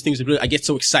like to do things, I get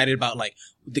so excited about, like,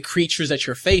 the creatures that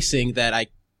you're facing that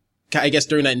I guess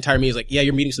during that entire meeting, is like, yeah,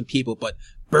 you're meeting some people, but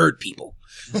bird people.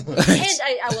 And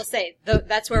I will say,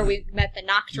 that's where we met the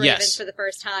Noct Ravens Yes. for the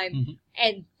first time, Mm-hmm.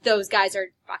 and those guys are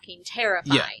fucking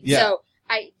terrifying. Yeah. So,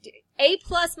 A+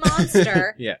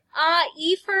 monster, Yeah.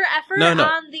 E for effort No.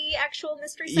 on the actual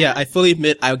mystery side. Yeah, I fully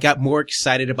admit I got more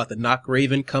excited about the Noct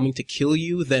Raven coming to kill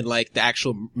you than, like, the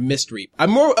actual mystery.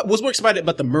 Was more excited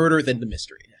about the murder than the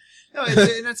mystery. No, and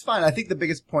it's fine. I think the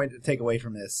biggest point to take away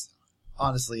from this,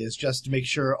 honestly, is just to make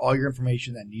sure all your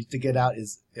information that needs to get out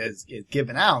is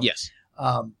given out. Yes.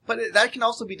 But that can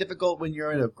also be difficult when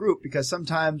you're in a group, because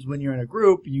sometimes when you're in a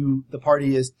group, the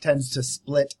party tends to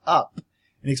split up,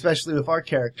 and especially with our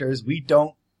characters, we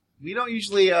don't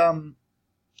usually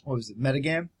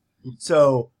metagame.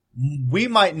 So we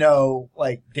might know,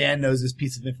 like, Dan knows this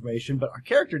piece of information, but our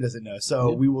character doesn't know.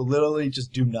 So we will literally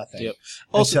just do nothing. Yep.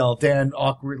 Until Dan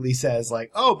awkwardly says,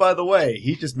 like, oh, by the way,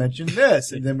 he just mentioned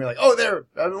this. And then we're like, oh, there,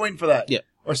 I've been waiting for that. Yeah.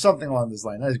 Or something along this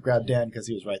line. I just grabbed Dan because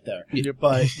he was right there. Yeah.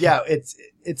 But yeah, it's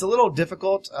a little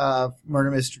difficult,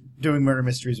 doing murder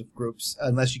mysteries with groups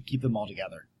unless you keep them all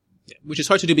together. Yeah, which is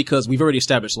hard to do because we've already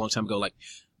established a long time ago, like,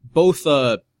 both,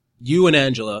 Billy and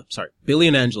Angela,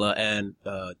 and,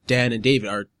 Dan and David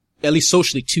are at least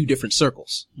socially two different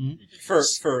circles.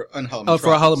 For Unhallowed Oh,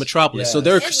 for Hollow Metropolis. Yeah. So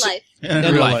they're,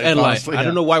 In life. and life. honestly, I yeah.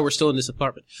 don't know why we're still in this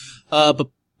apartment.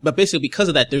 But basically because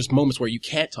of that, there's moments where you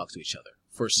can't talk to each other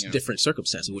for different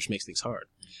circumstances, which makes things hard.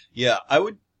 Yeah,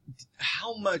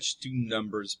 how much do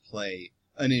numbers play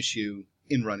an issue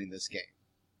in running this game?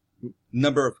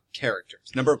 Number of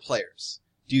characters, number of players.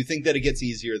 Do you think that it gets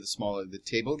easier the smaller the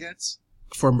table gets?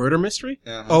 For a murder mystery?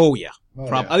 Uh-huh. Oh, yeah. Oh,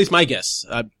 yeah. At least my guess.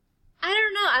 I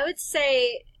don't know. I would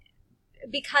say,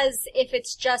 because if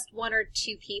it's just one or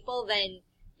two people, then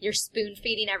you're spoon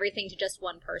feeding everything to just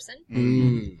one person.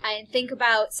 And think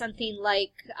about something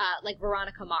like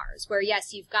Veronica Mars, where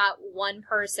yes, you've got one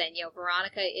person. You know,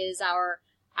 Veronica is our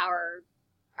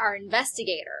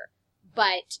investigator,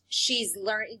 but she's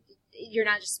learning. You're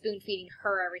not just spoon feeding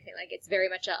her everything. Like, it's very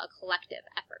much a collective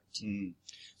effort.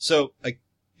 So,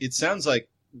 it sounds like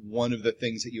one of the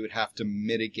things that you would have to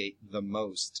mitigate the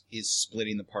most is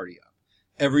splitting the party up.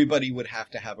 Everybody would have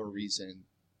to have a reason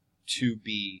to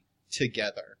be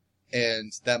together.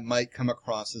 And that might come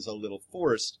across as a little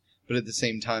forced, but at the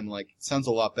same time, like, it sounds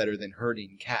a lot better than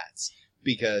herding cats,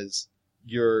 because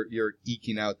you're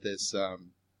eking out this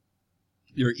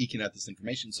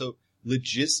information. So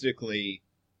logistically,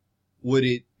 would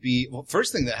it be, well,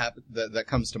 first thing that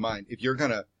comes to mind, if you're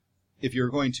going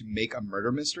to make a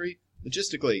murder mystery,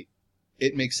 logistically,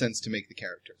 it makes sense to make the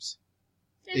characters.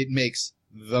 It makes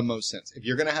the most sense. If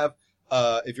you're gonna have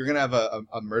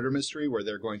a murder mystery where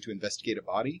they're going to investigate a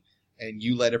body, and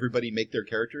you let everybody make their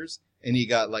characters, and you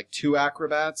got like 2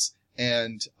 acrobats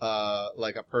and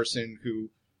like a person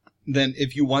who, then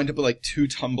if you wind up with like 2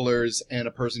 tumblers and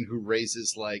a person who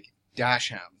raises like dash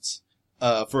hounds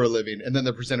for a living, and then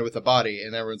they're presented with a body,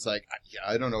 and everyone's like,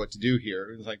 I don't know what to do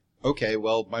here. It's like, okay,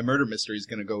 well, my murder mystery is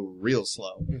going to go real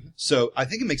slow. So I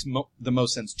think it makes the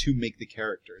most sense to make the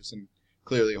characters, and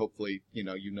clearly, hopefully, you know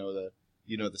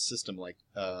the system like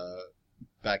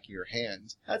back of your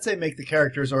hand. I'd say make the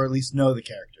characters, or at least know the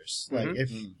characters. Like,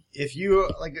 if you,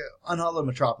 like, Unhallowed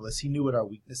Metropolis, he knew what our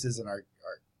weaknesses and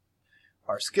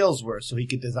our skills were, so he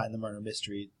could design the murder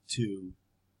mystery to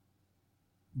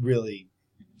really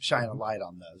shine a light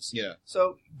on those. Yeah.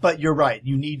 So, but you're right.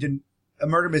 You need to. A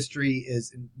murder mystery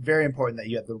is very important that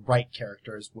you have the right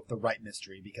characters with the right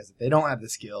mystery, because if they don't have the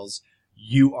skills,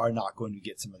 you are not going to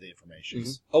get some of the information.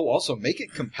 Oh, also make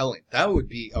it compelling. That would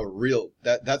be a real.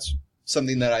 That's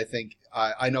something that I think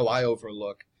I know I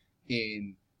overlook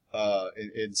in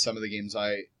some of the games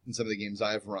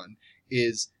I've run,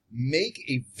 is make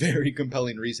a very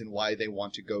compelling reason why they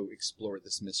want to go explore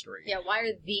this mystery. Yeah, why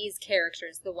are these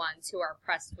characters the ones who are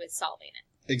pressed with solving it?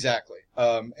 Exactly.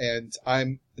 And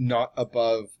I'm not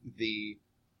above the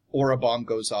or a bomb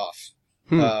goes off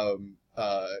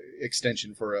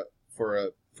extension for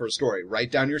a story.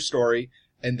 Write down your story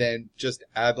and then just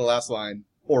add the last line,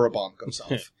 or a bomb goes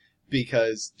off.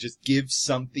 Because just give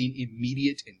something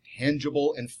immediate and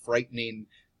tangible and frightening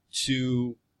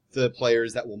to the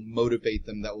players that will motivate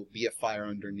them, that will be a fire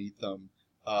underneath them.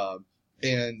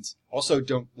 And also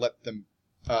don't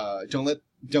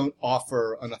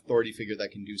offer an authority figure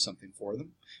that can do something for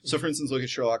them. So, for instance, look at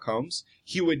Sherlock Holmes.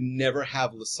 He would never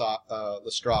have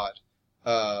Lestrade,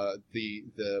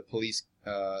 the police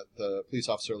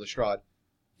officer Lestrade,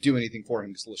 do anything for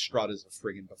him, because Lestrade is a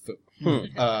friggin'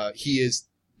 buffoon.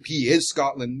 He is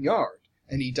Scotland Yard,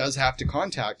 and he does have to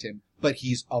contact him, but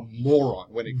he's a moron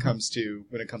when it comes to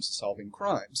solving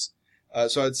crimes.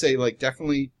 So I'd say, like,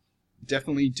 definitely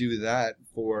do that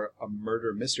for a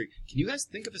murder mystery. Can you guys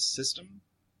think of a system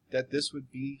that this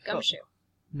would be? Gumshoe.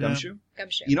 Gumshoe?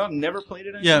 Gumshoe. You know, I've never played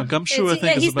it. Yeah, Gumshoe I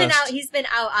think is the best. He's been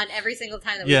out on every single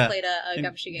time that we've played a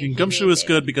Gumshoe game. And Gumshoe is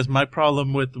good because my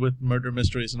problem with murder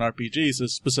mysteries and RPGs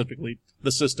is specifically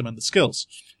the system and the skills.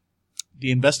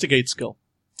 The investigate skill.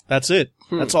 That's it.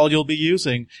 That's all you'll be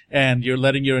using, and you're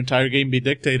letting your entire game be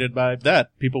dictated by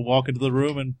that. People walk into the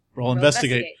room and roll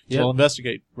investigate. Roll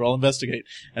investigate.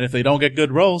 And if they don't get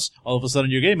good rolls, all of a sudden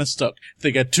your game is stuck. If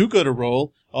they get too good a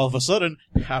roll, all of a sudden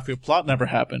half your plot never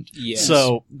happened. Yes.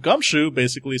 So Gumshoe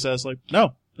basically says, like,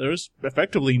 no, there's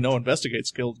effectively no investigate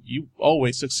skill. You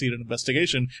always succeed in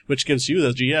investigation, which gives you,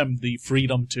 the GM, the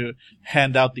freedom to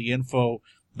hand out the info,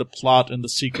 the plot, and the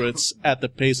secrets at the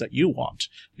pace that you want,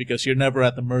 because you're never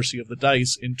at the mercy of the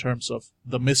dice in terms of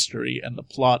the mystery and the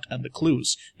plot and the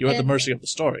clues. You're at the mercy of the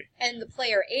story. And the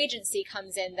player agency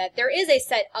comes in that there is a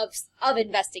set of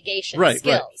investigation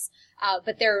skills,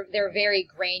 but they're very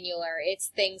granular. It's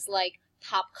things like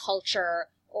pop culture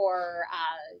or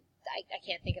I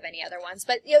can't think of any other ones,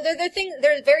 but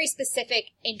they're very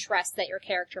specific interests that your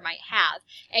character might have,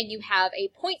 and you have a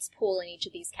points pool in each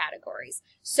of these categories.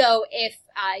 So if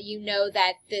you know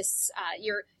that this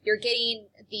you're getting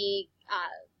the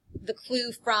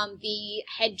clue from the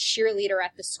head cheerleader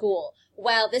at the school,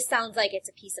 well, this sounds like it's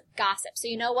a piece of gossip. So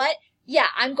you know what? Yeah,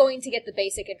 I'm going to get the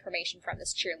basic information from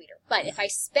this cheerleader. But if I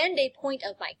spend a point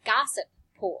of my gossip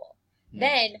pool,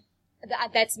 then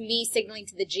that's me signaling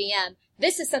to the GM,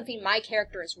 this is something my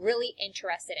character is really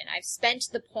interested in. I've spent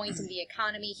the point in the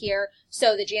economy here,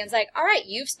 so the GM's like, all right,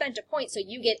 you've spent a point, so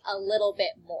you get a little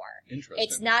bit more. Interesting.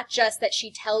 It's not just that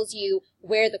she tells you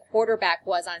where the quarterback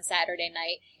was on Saturday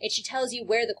night. She tells you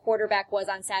where the quarterback was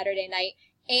on Saturday night,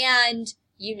 and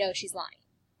you know she's lying.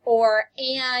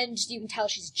 And you can tell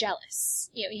she's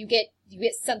jealous. You get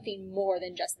something more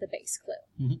than just the base clue.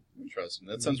 Mm-hmm. Interesting.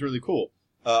 That sounds really cool.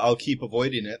 I'll keep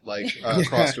avoiding it, like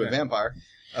Cross to a Vampire.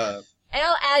 And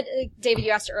I'll add, David,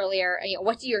 you asked earlier,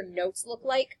 what do your notes look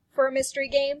like for a mystery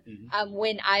game? Mm-hmm.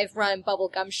 When I've run Bubble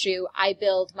Gumshoe, I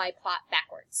build my plot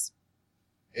backwards.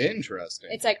 Interesting.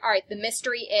 It's like, all right, the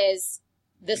mystery is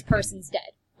this person's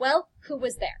dead. Well, who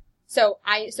was there? So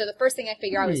the first thing I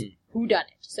figure out is who done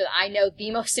it. So I know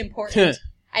the most important.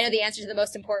 I know the answer to the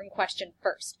most important question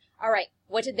first. All right,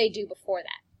 what did they do before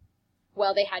that?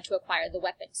 Well, they had to acquire the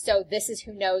weapon. So this is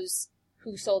who knows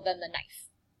who sold them the knife.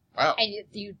 Wow. And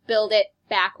you build it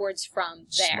backwards from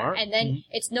there. Smart. And then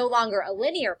it's no longer a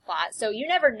linear plot, so you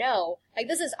never know. Like,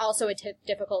 this is also a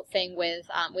difficult thing with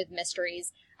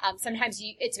mysteries. Sometimes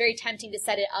it's very tempting to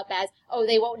set it up as, oh,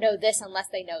 they won't know this unless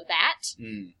they know that.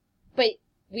 But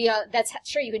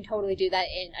sure, you can totally do that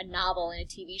in a novel, in a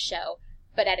TV show,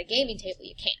 but at a gaming table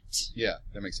you can't. Yeah,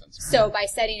 that makes sense. So by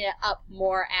setting it up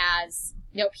more as,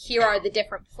 here are the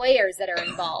different players that are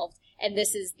involved, and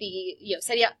this is the,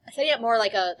 setting up more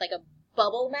like a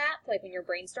bubble map, like when you're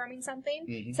brainstorming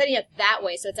something, setting up that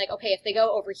way. So it's like, okay, if they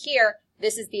go over here,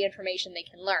 this is the information they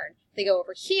can learn. If they go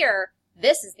over here,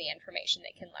 this is the information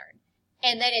they can learn.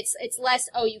 And then it's less,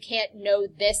 oh, you can't know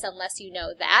this unless you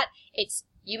know that. It's,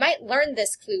 you might learn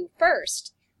this clue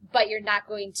first, but you're not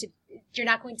going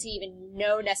to even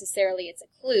know necessarily it's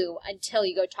a clue until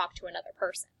you go talk to another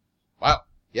person. Wow.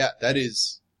 Yeah, that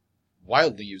is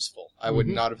wildly useful. I would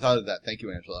not have thought of that. Thank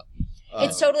you, Angela.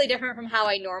 It's totally different from how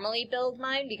I normally build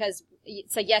mine because,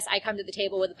 so yes, I come to the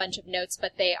table with a bunch of notes,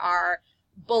 but they are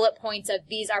bullet points of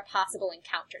these are possible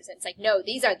encounters. And it's like, no,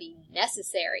 these are the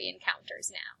necessary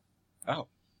encounters now. Oh,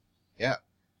 yeah.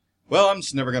 Well, I'm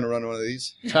just never going to run one of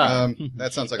these. That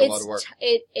sounds like a lot of work.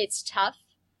 It's tough,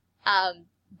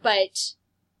 but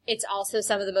it's also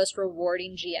some of the most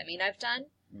rewarding GMing I've done.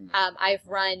 I've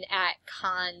run at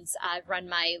cons. I've run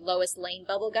my Lois Lane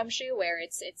Bubblegum Shoe, where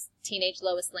it's teenage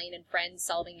Lois Lane and friends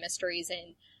solving mysteries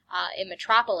in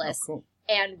Metropolis. Oh, cool.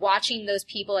 And watching those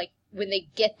people, like, when they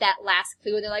get that last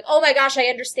clue and they're like, oh my gosh, I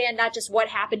understand not just what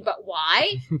happened, but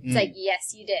why. It's like,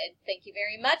 yes, you did. Thank you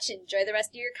very much. Enjoy the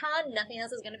rest of your con. Nothing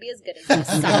else is going to be as good as this.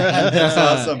 Sorry. That's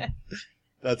awesome.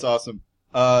 That's awesome.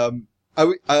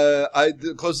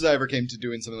 The closest I ever came to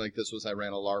doing something like this was I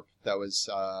ran a LARP that was,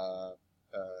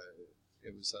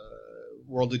 it was a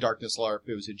World of Darkness LARP.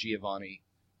 It was a Giovanni,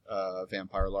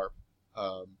 vampire LARP.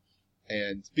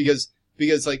 And because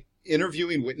like,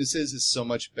 interviewing witnesses is so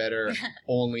much better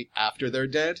only after they're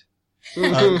dead.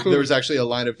 There was actually a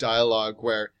line of dialogue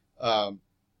where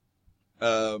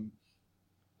the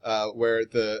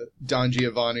Don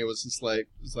Giovanni was just like,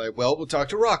 well, we'll talk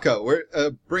to Rocco.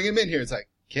 Bring him in here. It's like,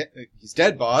 he's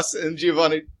dead, boss. And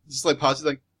Giovanni just like pauses,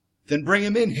 like, then bring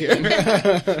him in here.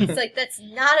 It's like, that's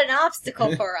not an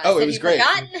obstacle for us. Oh, it Have was you great.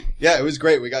 forgotten? Yeah, it was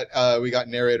great. We got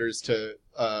narrators to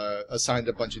assigned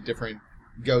a bunch of different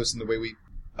ghosts, and the way we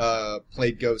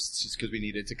played ghosts, just because we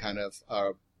needed to kind of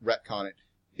retcon it,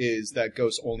 is that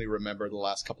ghosts only remember the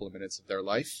last couple of minutes of their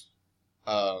life.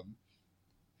 And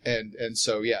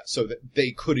so, yeah, so that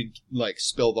they couldn't, like,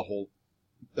 spill the whole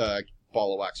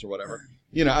ball of wax or whatever.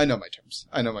 You know, I know my terms.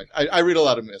 I read a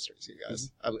lot of mysteries, you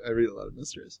guys. I read a lot of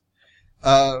mysteries.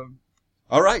 All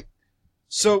right.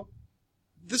 So,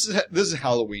 this is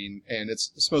Halloween, and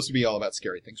it's supposed to be all about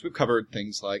scary things. We've covered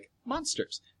things like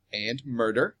monsters and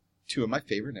murder, two of my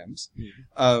favorite M's.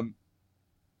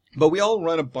 But we all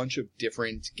run a bunch of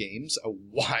different games, a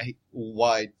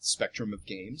wide spectrum of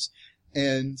games,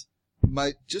 and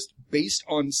just based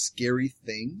on scary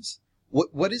things,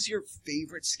 what is your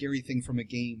favorite scary thing from a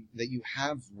game that you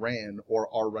have ran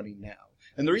or are running now?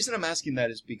 And the reason I'm asking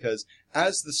that is because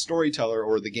as the storyteller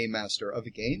or the game master of a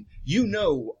game, you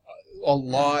know a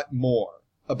lot more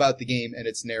about the game and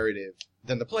its narrative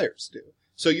than the players do.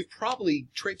 So you've probably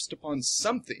traipsed upon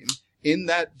something in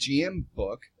that GM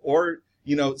book or,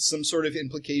 you know, some sort of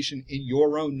implication in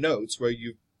your own notes where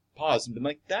you've paused and been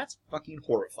like, that's fucking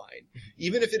horrifying.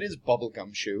 Even if it is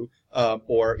Bubblegum Shoe,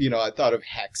 or, you know, I thought of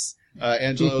Hex.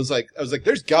 Angela was like, I was like,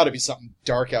 there's gotta be something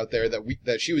dark out there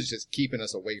that she was just keeping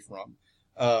us away from.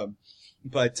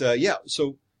 Yeah,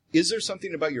 so is there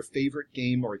something about your favorite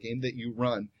game or a game that you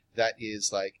run that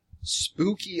is like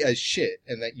spooky as shit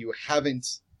and that you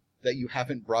haven't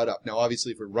brought up? Now,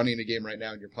 obviously, if we're running a game right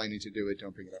now and you're planning to do it,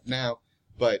 don't bring it up now.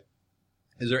 But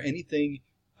is there anything,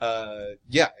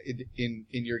 in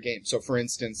your game? So, for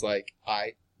instance, like,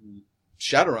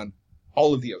 Shadowrun,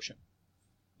 all of the ocean.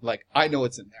 Like, I know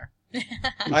it's in there.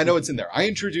 I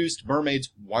introduced mermaids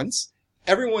once.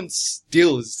 Everyone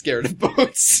still is scared of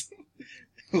boats.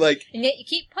 Like, and yet you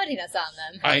keep putting us on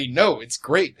them. I know, it's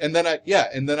great. And then I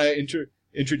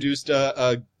introduced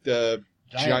the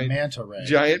Giant manta ray.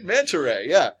 Giant manta ray,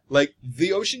 yeah. Like,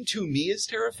 the ocean to me is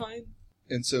terrifying.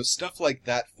 And so stuff like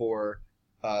that for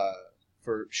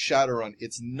Shadowrun,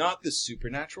 it's not the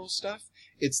supernatural stuff,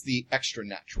 it's the extra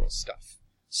natural stuff.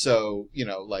 So, you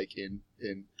know, like in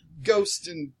ghosts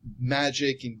and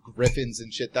magic and griffins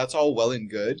and shit, that's all well and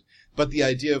good. But the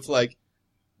idea of, like,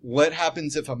 what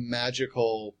happens if a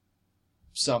magical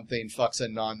something fucks a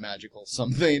non-magical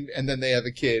something and then they have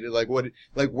a kid? Like,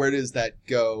 where does that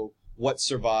go? What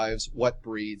survives? What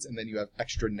breeds? And then you have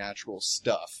extra natural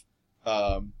stuff.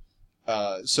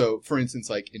 So, for instance,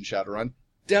 like in Shadowrun,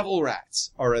 devil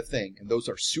rats are a thing, and those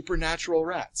are supernatural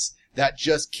rats that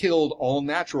just killed all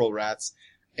natural rats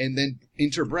and then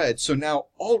interbred. So now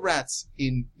all rats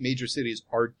in major cities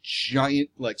are giant,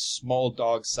 like, small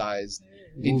dog-sized,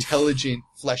 intelligent,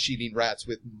 flesh-eating rats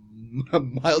with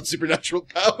mild supernatural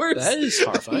powers. That is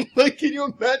horrifying. Like, can you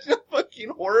imagine how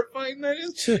fucking horrifying that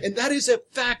is? And that is a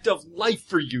fact of life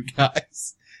for you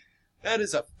guys. That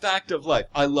is a fact of life.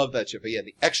 I love that shit. But yeah,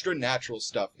 the extra natural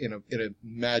stuff in a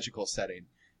magical setting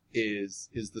is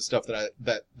the stuff that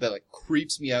like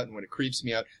creeps me out, and when it creeps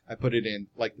me out, I put it in,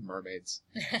 like, the mermaids.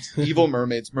 Evil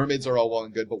mermaids. Mermaids are all well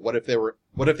and good, but what if they were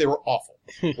awful?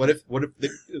 What if they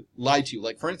lied to you?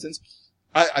 Like, for instance,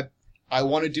 I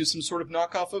want to do some sort of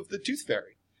knockoff of the Tooth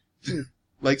Fairy.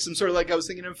 Like, some sort of, like, I was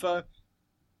thinking of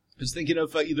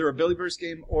either a Billyverse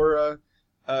game or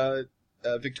a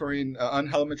Victorian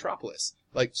Unhallowed Metropolis.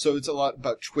 like, so it's a lot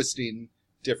about twisting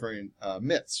different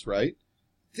myths, right?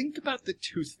 Think about the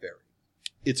Tooth Fairy.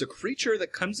 It's a creature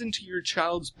that comes into your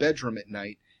child's bedroom at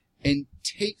night and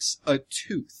takes a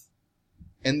tooth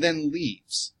and then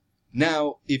leaves.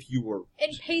 Now, if you were...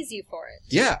 And pays you for it.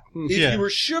 Yeah. If Yeah. you were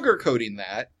sugarcoating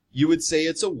that, you would say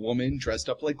it's a woman dressed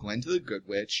up like Glenda the Good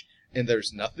Witch, and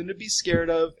there's nothing to be scared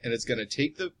of, and it's going to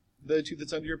take the tooth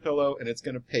that's under your pillow, and it's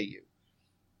going to pay you.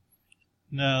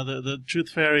 No, the Truth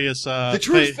Fairy is The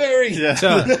Truth Fairy!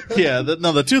 Yeah,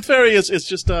 the Tooth Fairy is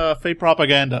just fake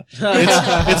propaganda.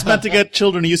 It's meant to get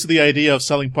children used to the idea of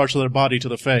selling parts of their body to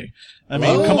the Fae. I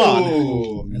mean, come on.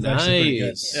 Whoa. It's actually pretty good.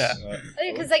 Nice. Yeah.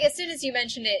 Because, like, as soon as you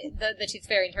mention it, the Tooth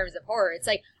Fairy in terms of horror, it's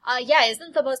like, yeah,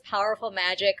 isn't the most powerful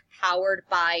magic powered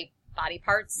by body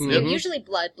parts? You know, Mhm. usually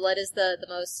blood. Blood is the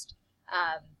most,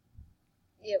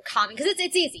 common, because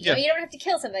it's easy. You know, you don't have to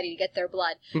kill somebody to get their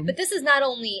blood. Mhm. But this is not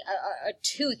only a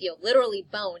tooth, literally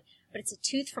bone, but it's a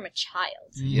tooth from a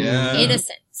child. Yeah.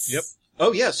 Innocence. Yep.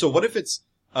 Oh, yeah, so what if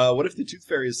the Tooth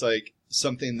Fairy is like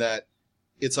something that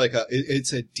it's like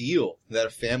it's a deal that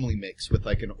a family makes with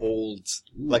like an old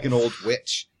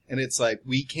witch, and it's like,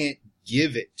 we can't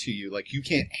give it to you, like you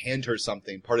can't hand her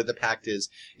something. Part of the pact is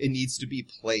it needs to be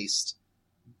placed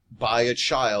by a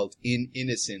child in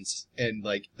innocence, and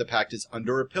like the pact is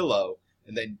under a pillow,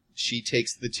 and then she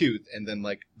takes the tooth, and then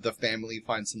like the family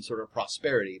finds some sort of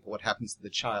prosperity. But what happens to the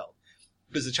child?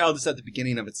 Because the child is at the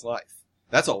beginning of its life.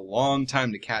 That's a long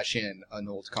time to cash in an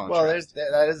old contract.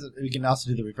 Well, we can also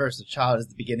do the reverse. The child is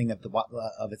the beginning of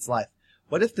of its life.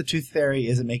 What if the Tooth Fairy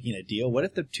isn't making a deal? What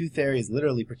if the Tooth Fairy is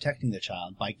literally protecting the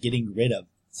child by getting rid of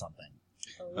something?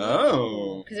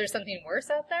 Oh. Because there's something worse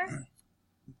out there?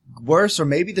 Worse, or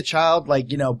maybe the child, by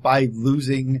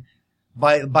losing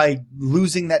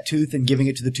that tooth and giving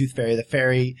it to the Tooth Fairy, the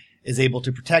fairy is able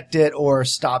to protect it or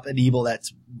stop an evil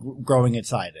that's growing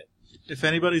inside it. If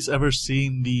anybody's ever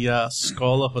seen the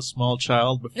skull of a small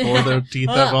child before their teeth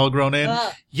have all grown in,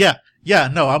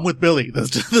 no, I'm with Billy. This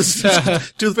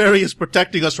Tooth Fairy is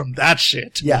protecting us from that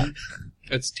shit. Yeah.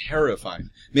 It's terrifying.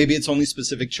 Maybe it's only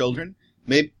specific children.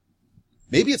 Maybe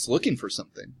it's looking for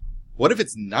something. What if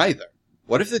it's neither?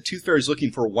 What if the Tooth Fairy is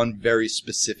looking for one very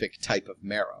specific type of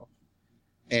marrow?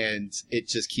 And it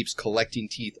just keeps collecting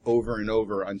teeth over and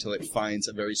over until it finds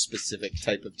a very specific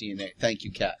type of DNA. Thank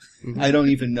you, Kat. I don't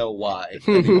even know why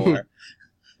anymore.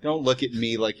 Don't look at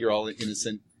me like you're all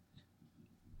innocent.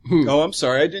 Oh, I'm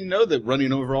sorry. I didn't know that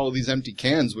running over all of these empty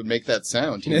cans would make that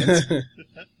sound.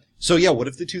 So yeah, what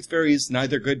if the Tooth Fairy is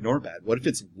neither good nor bad? What if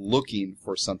it's looking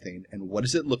for something, and what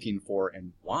is it looking for,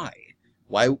 and why?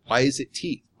 Why is it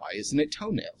teeth? Why isn't it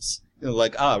toenails?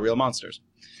 Real monsters.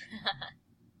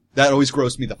 That always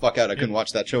grossed me the fuck out. I couldn't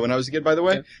watch that show when I was a kid, by the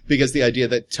way, because the idea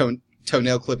that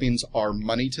toenail clippings are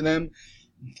money to them.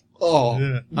 Oh,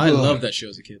 Yeah. I loved that show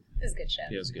as a kid. It was a good show.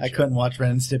 Yeah, it was a good I show. couldn't watch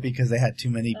Ren and Stimpy because they had too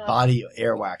many body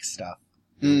airwax stuff.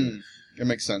 that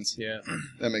makes sense. Yeah.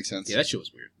 That makes sense. Yeah, that show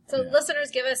was weird. So, listeners,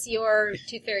 give us your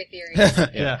Tooth Fairy theories in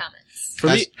Yeah. the comments. For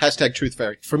me, Hashtag Truth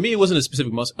Fairy. For me, it wasn't a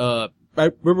specific must. I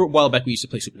remember a while back we used to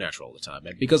play Supernatural all the time,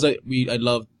 and because I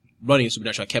loved running in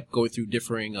Supernatural, I kept going through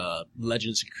differing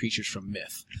legends and creatures from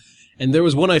myth. And there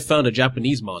was one I found, a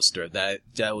Japanese monster that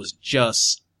was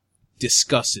just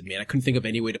disgusted me, and I couldn't think of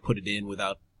any way to put it in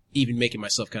without even making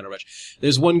myself kind of wretched.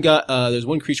 There's one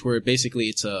creature where basically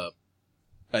it's a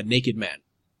naked man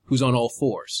who's on all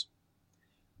fours,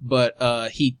 but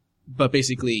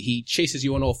basically he chases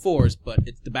you on all fours, but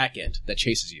it's the back end that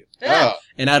chases you. Oh.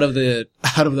 And out of the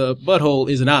butthole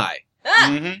is an eye.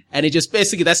 Mm-hmm. And it just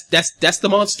basically, that's the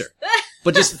monster.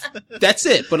 But just, that's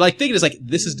it. But thinking is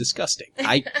this is disgusting.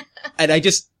 I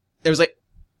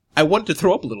wanted to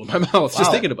throw up a little in my mouth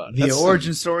just thinking about it. The That's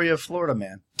origin story of Florida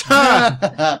Man.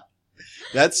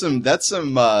 That's some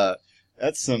Cronenberg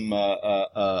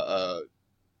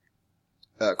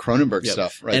Yeah.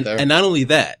 stuff right there. And not only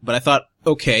that, but I thought,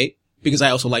 okay, because I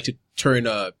also like to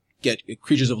get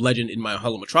creatures of legend in my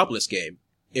Unhallowed Metropolis game.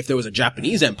 If there was a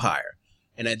Japanese empire,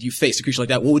 and as you face a creature like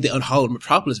that, what would the Unhallowed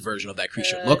Metropolis version of that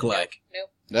creature look like? Nope.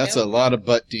 That's a lot of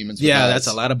butt demons. with Yeah, eyes. that's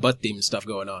a lot of butt demon stuff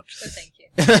going on. So thank you.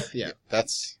 Yeah.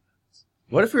 That's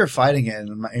What if we were fighting it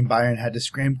and Byron had to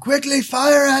scream, "Quickly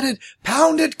fire at it!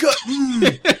 Pound it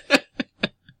good!"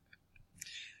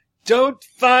 don't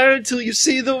fire until you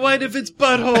see the white of its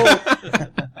butthole.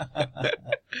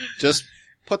 Just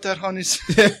put that on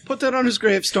his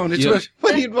gravestone. It's Yep.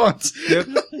 what he'd want.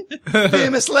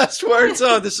 Famous last words.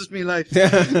 Oh, this is me life.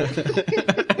 Pound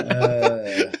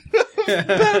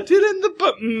it in the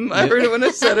butt. I heard it when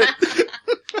I said it.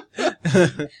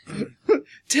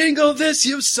 Tangle this,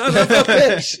 you son of a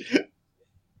bitch.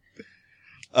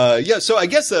 Yeah, so I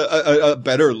guess a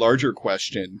better, larger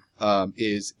question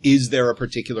is there a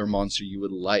particular monster you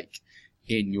would like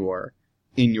in your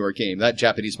game? That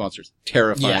Japanese monster's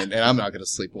terrifying, and I'm not going to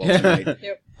sleep well tonight.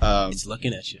 Yep. It's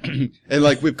looking at you. And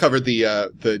like we've covered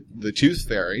the Tooth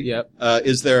Fairy. Yep.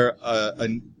 Is there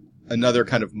another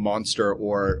kind of monster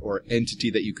or entity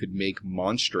that you could make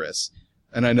monstrous?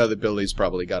 And I know that Billy's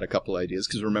probably got a couple ideas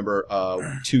because remember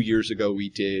 2 years ago we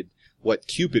did what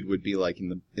Cupid would be like in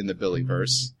the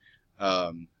Billyverse.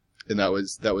 And that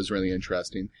was really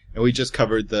interesting. And we just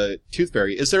covered the Tooth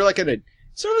Fairy. Is there like an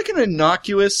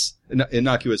innocuous,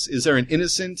 is there an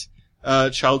innocent,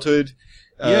 childhood?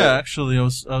 Yeah, actually, I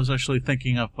was actually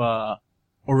thinking of,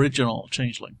 original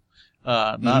Changeling.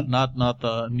 Not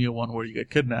the new one where you get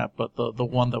kidnapped, but the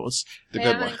one that was The Wait,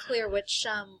 good I'm one. unclear which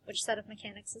set of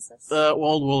mechanics is this.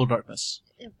 Old World of Darkness.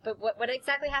 But what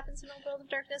exactly happens in Old World of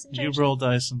Darkness and You Change? roll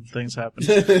dice and things happen.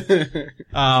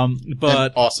 And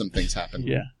But awesome things happen.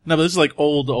 yeah, no, but this is like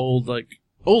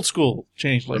old school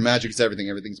Changeling. Where magic is everything.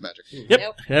 Everything's magic. Yep,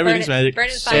 Nope. everything's Burn it- magic. burn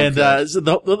it in fire. And so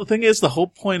the thing is, the whole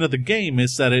point of the game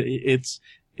is that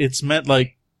it's meant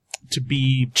like to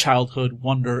be childhood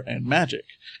wonder and magic.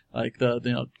 Like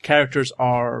the characters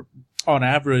are on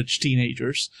average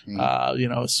teenagers.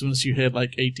 As soon as you hit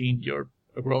like 18, you're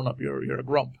a grown up. You're a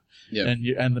grump. Yeah.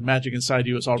 And the magic inside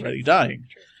you is already dying.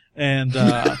 And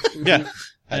yeah,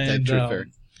 That Tooth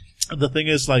Fairy. the thing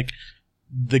is, like,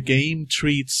 the game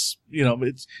treats,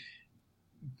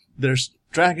 there's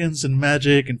dragons and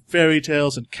magic and fairy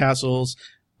tales and castles,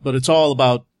 but it's all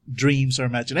about dreams or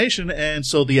imagination, and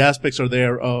so the aspects are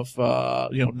there of,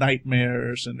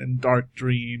 nightmares and dark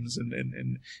dreams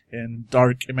and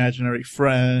dark imaginary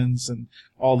friends and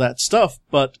all that stuff,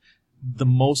 but the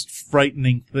most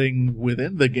frightening thing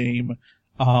within the game,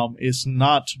 is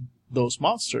not those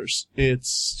monsters.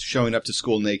 It's Showing up to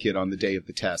school naked on the day of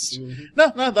the test.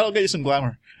 no, that'll get you some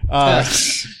glamour.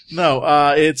 It's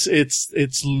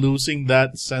losing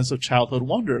that sense of childhood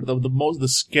wonder. The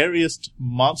scariest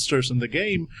monsters in the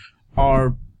game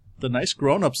are the nice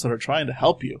grown-ups that are trying to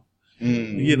help you.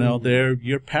 They're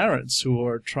your parents who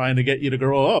are trying to get you to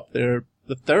grow up. They're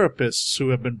the therapists who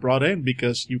have been brought in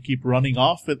because you keep running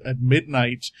off at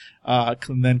midnight,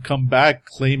 and then come back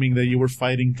claiming that you were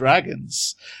fighting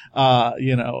dragons,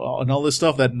 and all this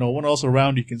stuff that no one else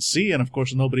around you can see, and of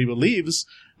course nobody believes,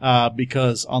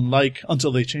 because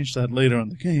until they change that later in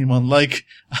the game, unlike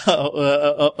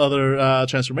other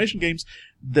transformation games,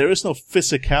 there is no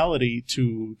physicality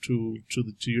to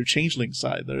your changeling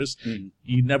side.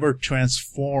 You never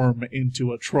transform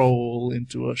into a troll,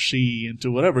 into a she, into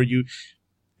whatever.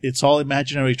 It's all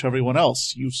imaginary to everyone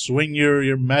else. You swing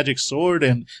your magic sword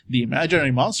and the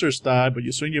imaginary monsters die, but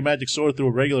you swing your magic sword through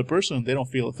a regular person and they don't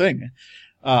feel a thing.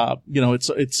 So,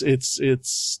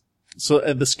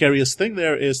 and the scariest thing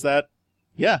there is that,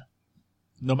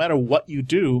 no matter what you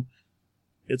do,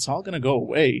 it's all gonna go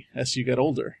away as you get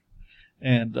older.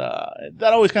 And,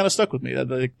 that always kind of stuck with me.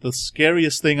 The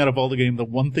scariest thing out of all the game, the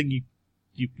one thing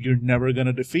you're never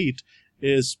gonna defeat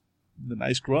is the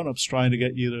nice grown-ups trying to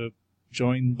get you to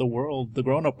join the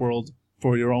grown-up world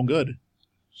for your own good.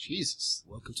 Jesus.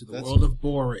 Welcome to the world of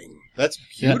boring. That's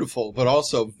beautiful, but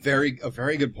also a very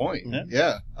good point.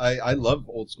 Yeah. I love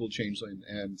old school Changeling,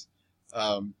 and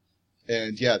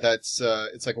that's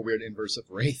it's like a weird inverse of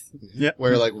Wraith,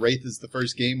 where like Wraith is the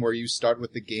first game where you start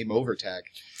with the game over tag.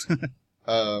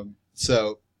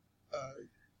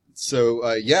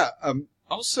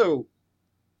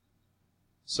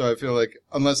 So I feel like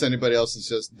unless anybody else is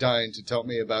just dying to tell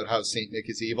me about how Saint Nick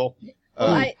is evil.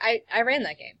 Well, I ran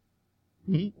that game.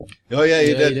 Oh yeah,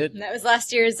 you did. And that was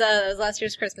last year's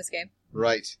Christmas game,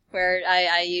 Right. where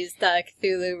I used the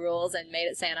Cthulhu rules and made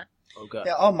it Santa. Oh god.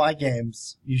 Yeah, all my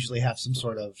games usually have some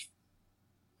sort of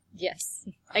Yes,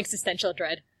 existential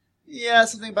dread.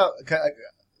 something about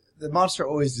the monster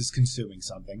always is consuming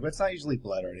something, but it's not usually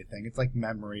blood or anything. It's like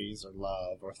memories or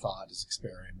love or thought is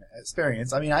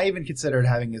experience. I mean, I even considered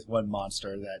having this one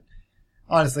monster that,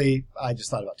 honestly, I just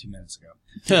thought about 2 minutes ago.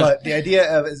 But the idea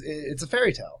of it's a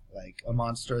fairy tale, like a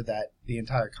monster that the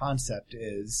entire concept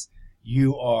is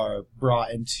you are brought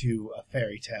into a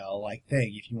fairy tale like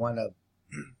thing. If you want to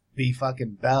be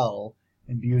fucking Belle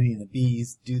in Beauty and the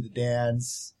Beast, do the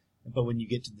dance. But when you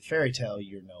get to the fairy tale,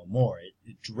 you're no more.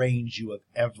 It drains you of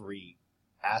every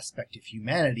aspect of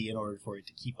humanity in order for it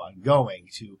to keep on going,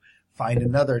 to find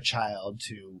another child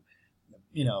to,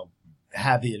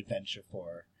 have the adventure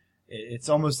for. It's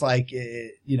almost like,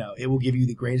 it will give you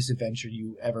the greatest adventure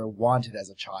you ever wanted as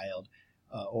a child,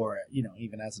 or,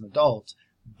 even as an adult.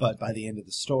 But by the end of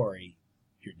the story,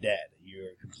 you're dead.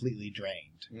 You're completely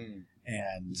drained.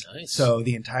 And Nice. so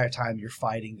the entire time you're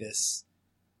fighting this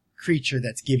creature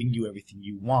that's giving you everything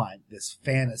you want, this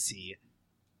fantasy,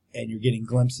 and you're getting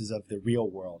glimpses of the real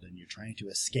world, and you're trying to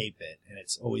escape it, and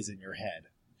it's always in your head.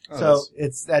 Oh,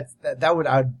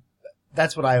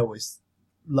 That's what I always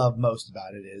love most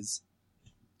about it, is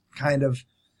kind of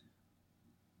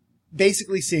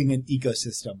basically seeing an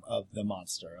ecosystem of the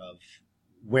monster, of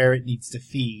where it needs to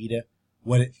feed,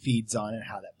 what it feeds on, and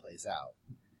how that plays out,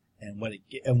 and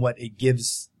what it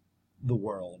gives the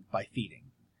world by feeding.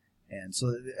 And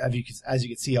so, as you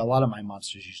can see, a lot of my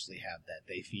monsters usually have that.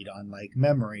 They feed on like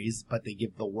memories, but they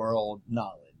give the world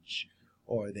knowledge,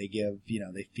 or they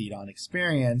feed on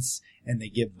experience, and they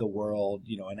give the world,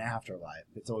 an afterlife.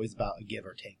 It's always about a give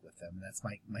or take with them, and that's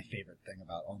my favorite thing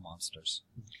about all monsters.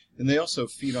 And they also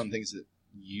feed on things that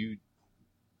you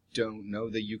don't know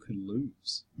that you can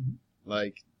lose,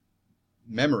 like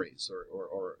memories or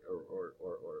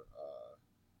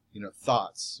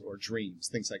thoughts or dreams,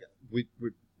 things like that.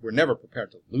 We're never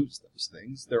prepared to lose those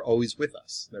things. They're always with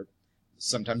us. They're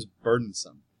sometimes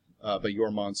burdensome, but your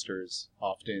monsters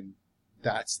often,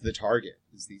 that's the target,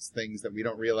 is these things that we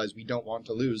don't realize we don't want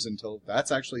to lose until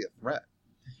that's actually a threat.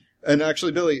 And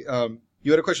actually, Billy,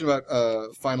 you had a question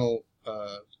about Final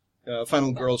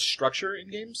Girl's structure in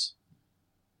games?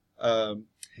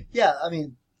 Yeah, I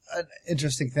mean, an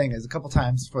interesting thing is a couple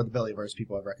times for the Billyverse,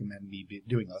 people have recommended me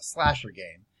doing a slasher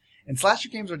game. And slasher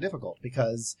games are difficult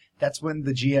because that's when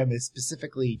the GM is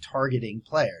specifically targeting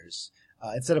players.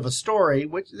 Instead of a story,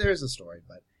 which there is a story,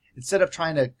 but instead of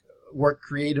trying to work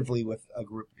creatively with a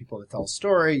group of people to tell a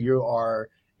story, you're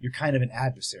kind of an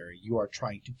adversary. You are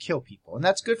trying to kill people. And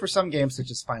that's good for some games such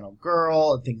as Final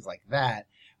Girl and things like that,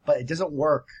 but it doesn't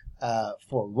work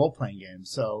for role-playing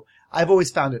games. So I've always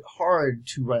found it hard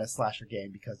to run a slasher game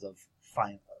because of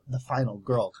the Final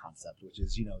Girl concept, which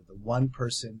is, the one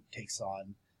person takes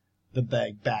on the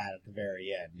big bad at the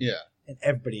very end. Yeah. And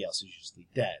everybody else is usually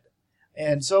dead.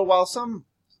 And so while some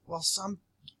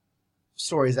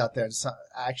stories out there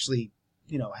actually,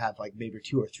 have like maybe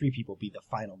 2 or 3 people be the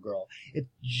final girl, it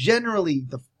generally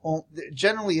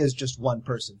is just one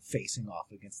person facing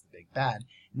off against the big bad.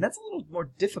 And that's a little more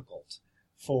difficult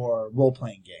for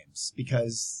role-playing games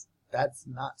because that's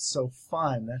not so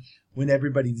fun when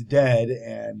everybody's dead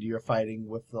and you're fighting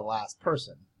with the last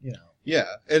person,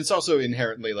 Yeah, and it's also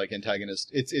inherently like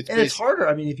antagonist. It's harder.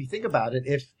 I mean, if you think about it,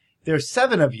 if there's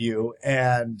 7 of you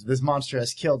and this monster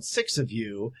has killed 6 of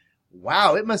you,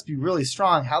 wow, it must be really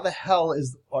strong. How the hell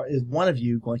is one of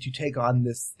you going to take on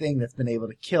this thing that's been able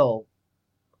to kill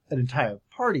an entire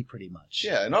party pretty much?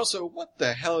 Yeah, and also, what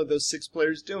the hell are those 6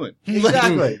 players doing?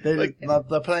 Exactly.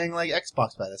 They're playing like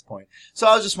Xbox by this point. So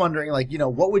I was just wondering,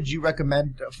 what would you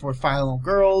recommend for Final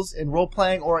Girls in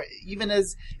role-playing, or even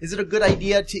is it a good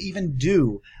idea to even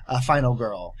do a Final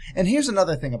Girl? And here's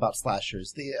another thing about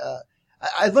slashers.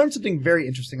 I learned something very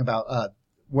interesting about a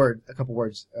couple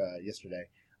words yesterday.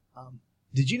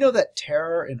 Did you know that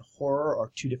terror and horror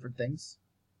are 2 different things?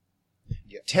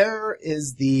 Yeah. Terror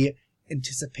is the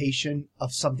anticipation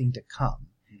of something to come,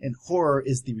 and horror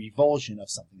is the revulsion of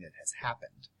something that has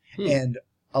happened. And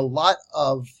a lot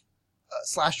of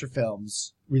slasher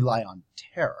films rely on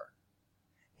terror,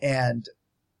 and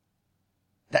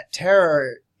that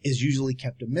terror is usually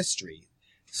kept a mystery.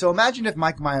 So imagine if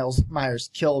Mike Myers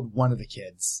killed one of the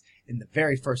kids in the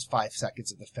very first 5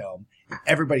 seconds of the film, and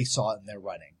everybody saw it and they're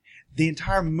running. The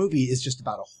entire movie is just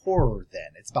about a horror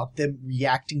then. It's about them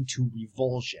reacting to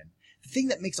revulsion. The thing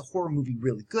that makes a horror movie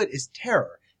really good is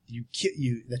terror.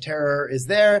 The terror is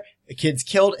there, the kid's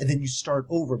killed, and then you start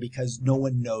over because no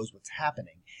one knows what's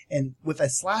happening. And with a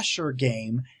slasher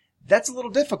game, that's a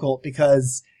little difficult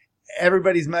because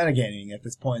everybody's metagaming at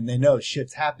this point and they know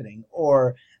shit's happening.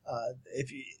 Or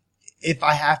if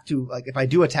I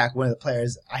do attack one of the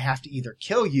players, I have to either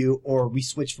kill you or we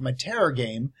switch from a terror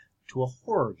game to a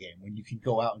horror game when you can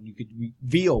go out and you can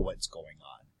reveal what's going on.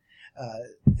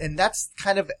 And that's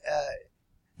kind of,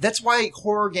 that's why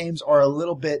horror games are a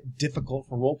little bit difficult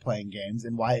for role-playing games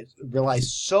and why it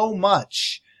relies so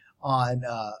much on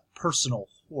personal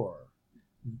horror,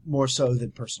 more so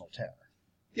than personal terror.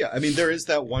 Yeah, I mean, there is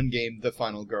that one game, The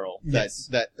Final Girl, that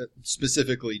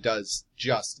specifically does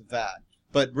just that.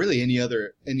 But really, any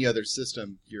other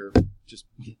system, you're just...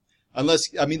 Unless,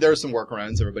 I mean, there are some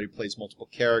workarounds. Everybody plays multiple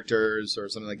characters or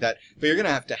something like that. But you're going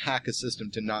to have to hack a system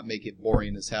to not make it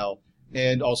boring as hell.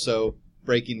 And also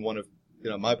breaking one of,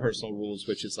 my personal rules,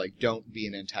 which is like, don't be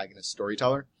an antagonist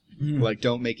storyteller. Like,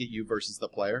 don't make it you versus the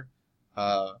player.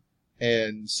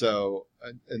 And so...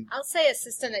 I'll say a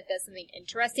system that does something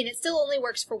interesting. It still only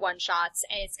works for one-shots,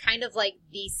 and it's kind of like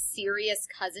the serious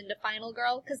cousin to Final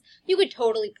Girl, because you could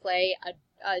totally play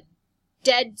a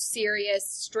dead serious,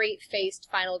 straight-faced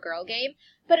final girl game,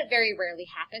 but it very rarely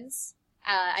happens.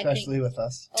 Especially with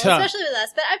us. Well, especially with us,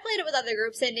 but I've played it with other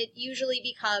groups, and it usually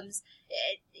becomes,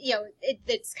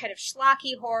 it's kind of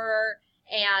schlocky horror,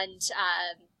 and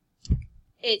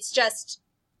it's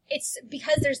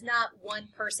because there's not one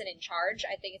person in charge.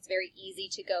 I think it's very easy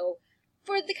to go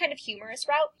for the kind of humorous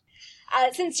route.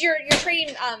 Since you're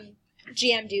trading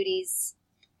GM duties,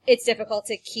 it's difficult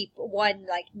to keep one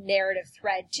narrative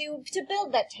thread to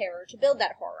build that terror, to build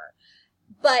that horror.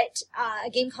 But a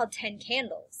game called 10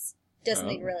 Candles does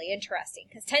something really interesting,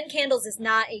 because 10 Candles is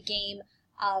not a game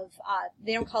of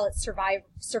they don't call it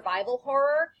survival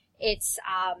horror. It's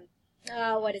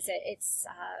what is it? It's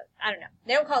I don't know.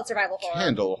 They don't call it survival horror.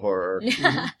 Candle horror.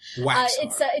 Wax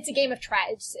it's a game of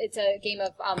it's a game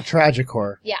of Tragic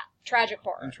horror. Yeah, tragic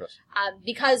horror. Interesting.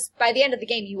 Because by the end of the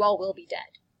game, you all will be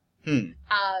dead. Hmm.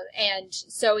 And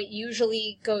so it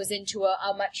usually goes into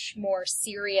a much more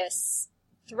serious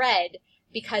thread,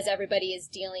 because everybody is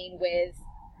dealing with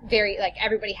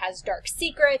everybody has dark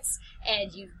secrets,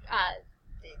 and you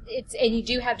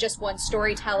do have just one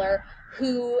storyteller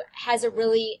who has a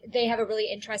really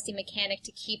interesting mechanic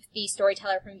to keep the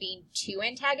storyteller from being too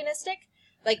antagonistic.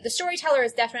 Like, the storyteller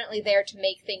is definitely there to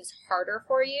make things harder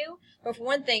for you, but for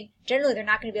one thing, generally they're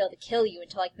not going to be able to kill you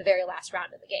until the very last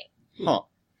round of the game. Huh.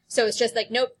 So it's just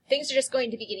nope, things are just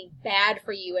going to be getting bad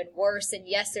for you and worse, and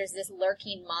yes, there's this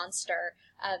lurking monster.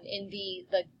 In the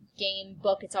game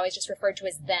book, it's always just referred to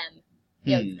as them.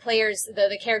 Players,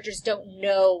 the characters don't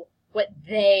know what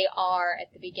they are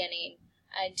at the beginning,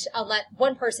 and unless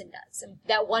one person does, and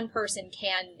that one person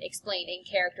can explain in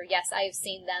character, yes, I've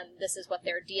seen them, this is what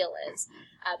their deal is.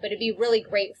 But it'd be really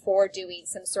great for doing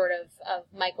some sort of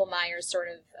Michael Myers sort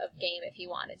of game if you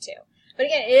wanted to. But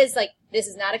again, it is this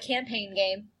is not a campaign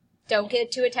game. Don't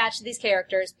get too attached to these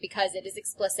characters, because it is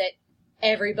explicit.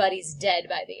 Everybody's dead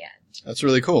by the end. That's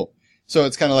really cool. So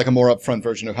it's kind of like a more upfront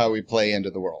version of how we play End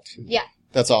of the World. Yeah.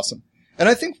 That's awesome. And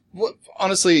I think,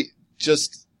 honestly,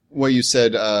 just what you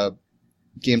said,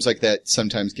 games like that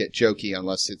sometimes get jokey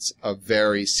unless it's a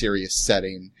very serious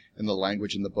setting and the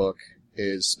language in the book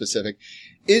is specific,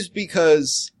 is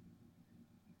because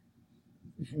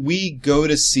we go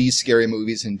to see scary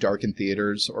movies in darkened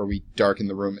theaters, or we darken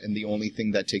the room, and the only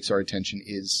thing that takes our attention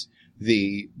is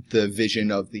the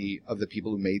vision of the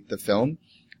people who made the film.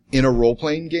 In a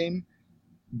role-playing game,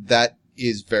 that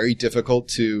is very difficult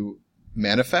to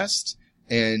manifest,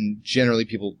 and generally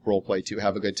people roleplay to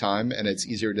have a good time, and it's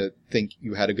easier to think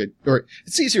you had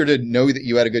it's easier to know that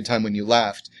you had a good time when you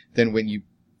laughed than when you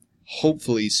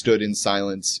hopefully stood in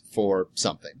silence for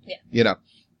something. Yeah.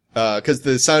 Because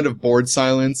the sound of bored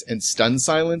silence and stunned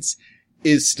silence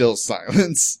is still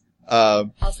silence.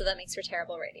 Also, that makes for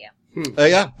terrible radio.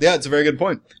 Yeah, it's a very good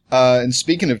point. And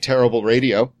speaking of terrible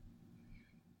radio,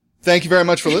 thank you very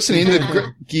much for listening to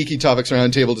the Geeky Topics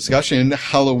Roundtable discussion,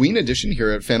 Halloween edition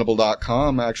here at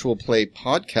Fanable.com, actual play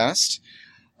podcast.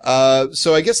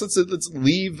 So I guess let's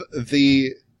leave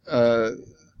the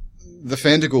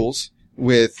Fandigools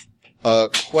with a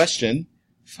question.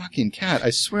 Fucking cat! I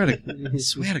swear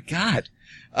to God.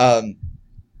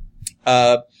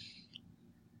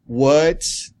 What?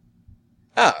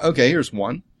 Okay. Here's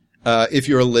one. If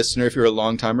you're a listener, if you're a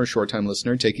long time or short time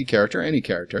listener, take a character, any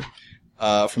character,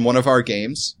 from one of our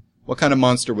games. What kind of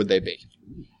monster would they be?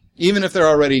 Even if they're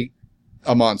already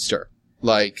a monster,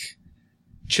 like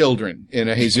children in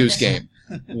a Jesus game.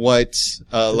 What?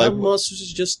 Monsters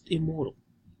is just immortal.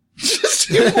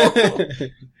 Just immortal.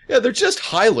 Yeah, they're just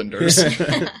Highlanders.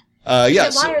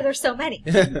 Yes. Why are there so many?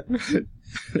 They're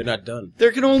not done.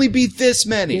 There can only be this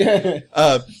many.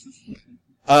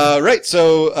 Right.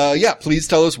 So, please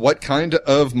tell us what kind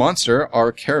of monster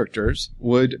our characters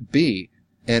would be,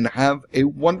 and have a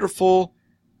wonderful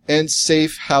and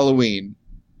safe Halloween.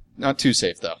 Not too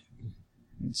safe, though.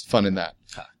 It's fun in that.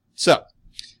 So,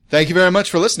 thank you very much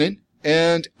for listening,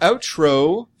 and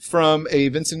outro from a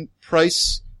Vincent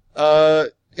Price,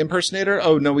 impersonator?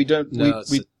 Oh, no, we don't. No, no?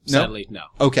 Sadly, no.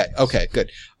 Okay, good.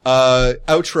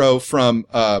 Outro from,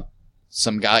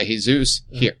 some guy, Jesus,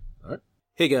 here. All right.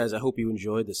 Hey guys, I hope you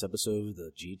enjoyed this episode of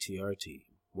the GTRT,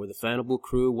 where the Fanable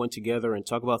crew went together and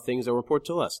talked about things that were important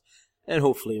to us, and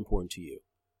hopefully important to you.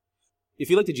 If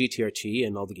you like the GTRT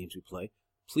and all the games we play,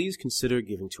 please consider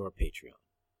giving to our Patreon.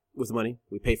 With the money,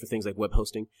 we pay for things like web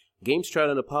hosting, games tried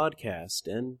on a podcast,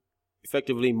 and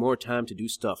effectively more time to do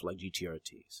stuff like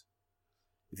GTRTs.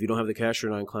 If you don't have the cash or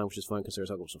not inclined, which is fine, consider us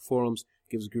on some forums,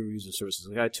 give us good reviews and services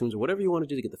like iTunes, or whatever you want to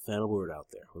do to get the Fanable word out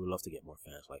there. We would love to get more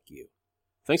fans like you.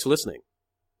 Thanks for listening,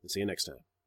 and see you next time.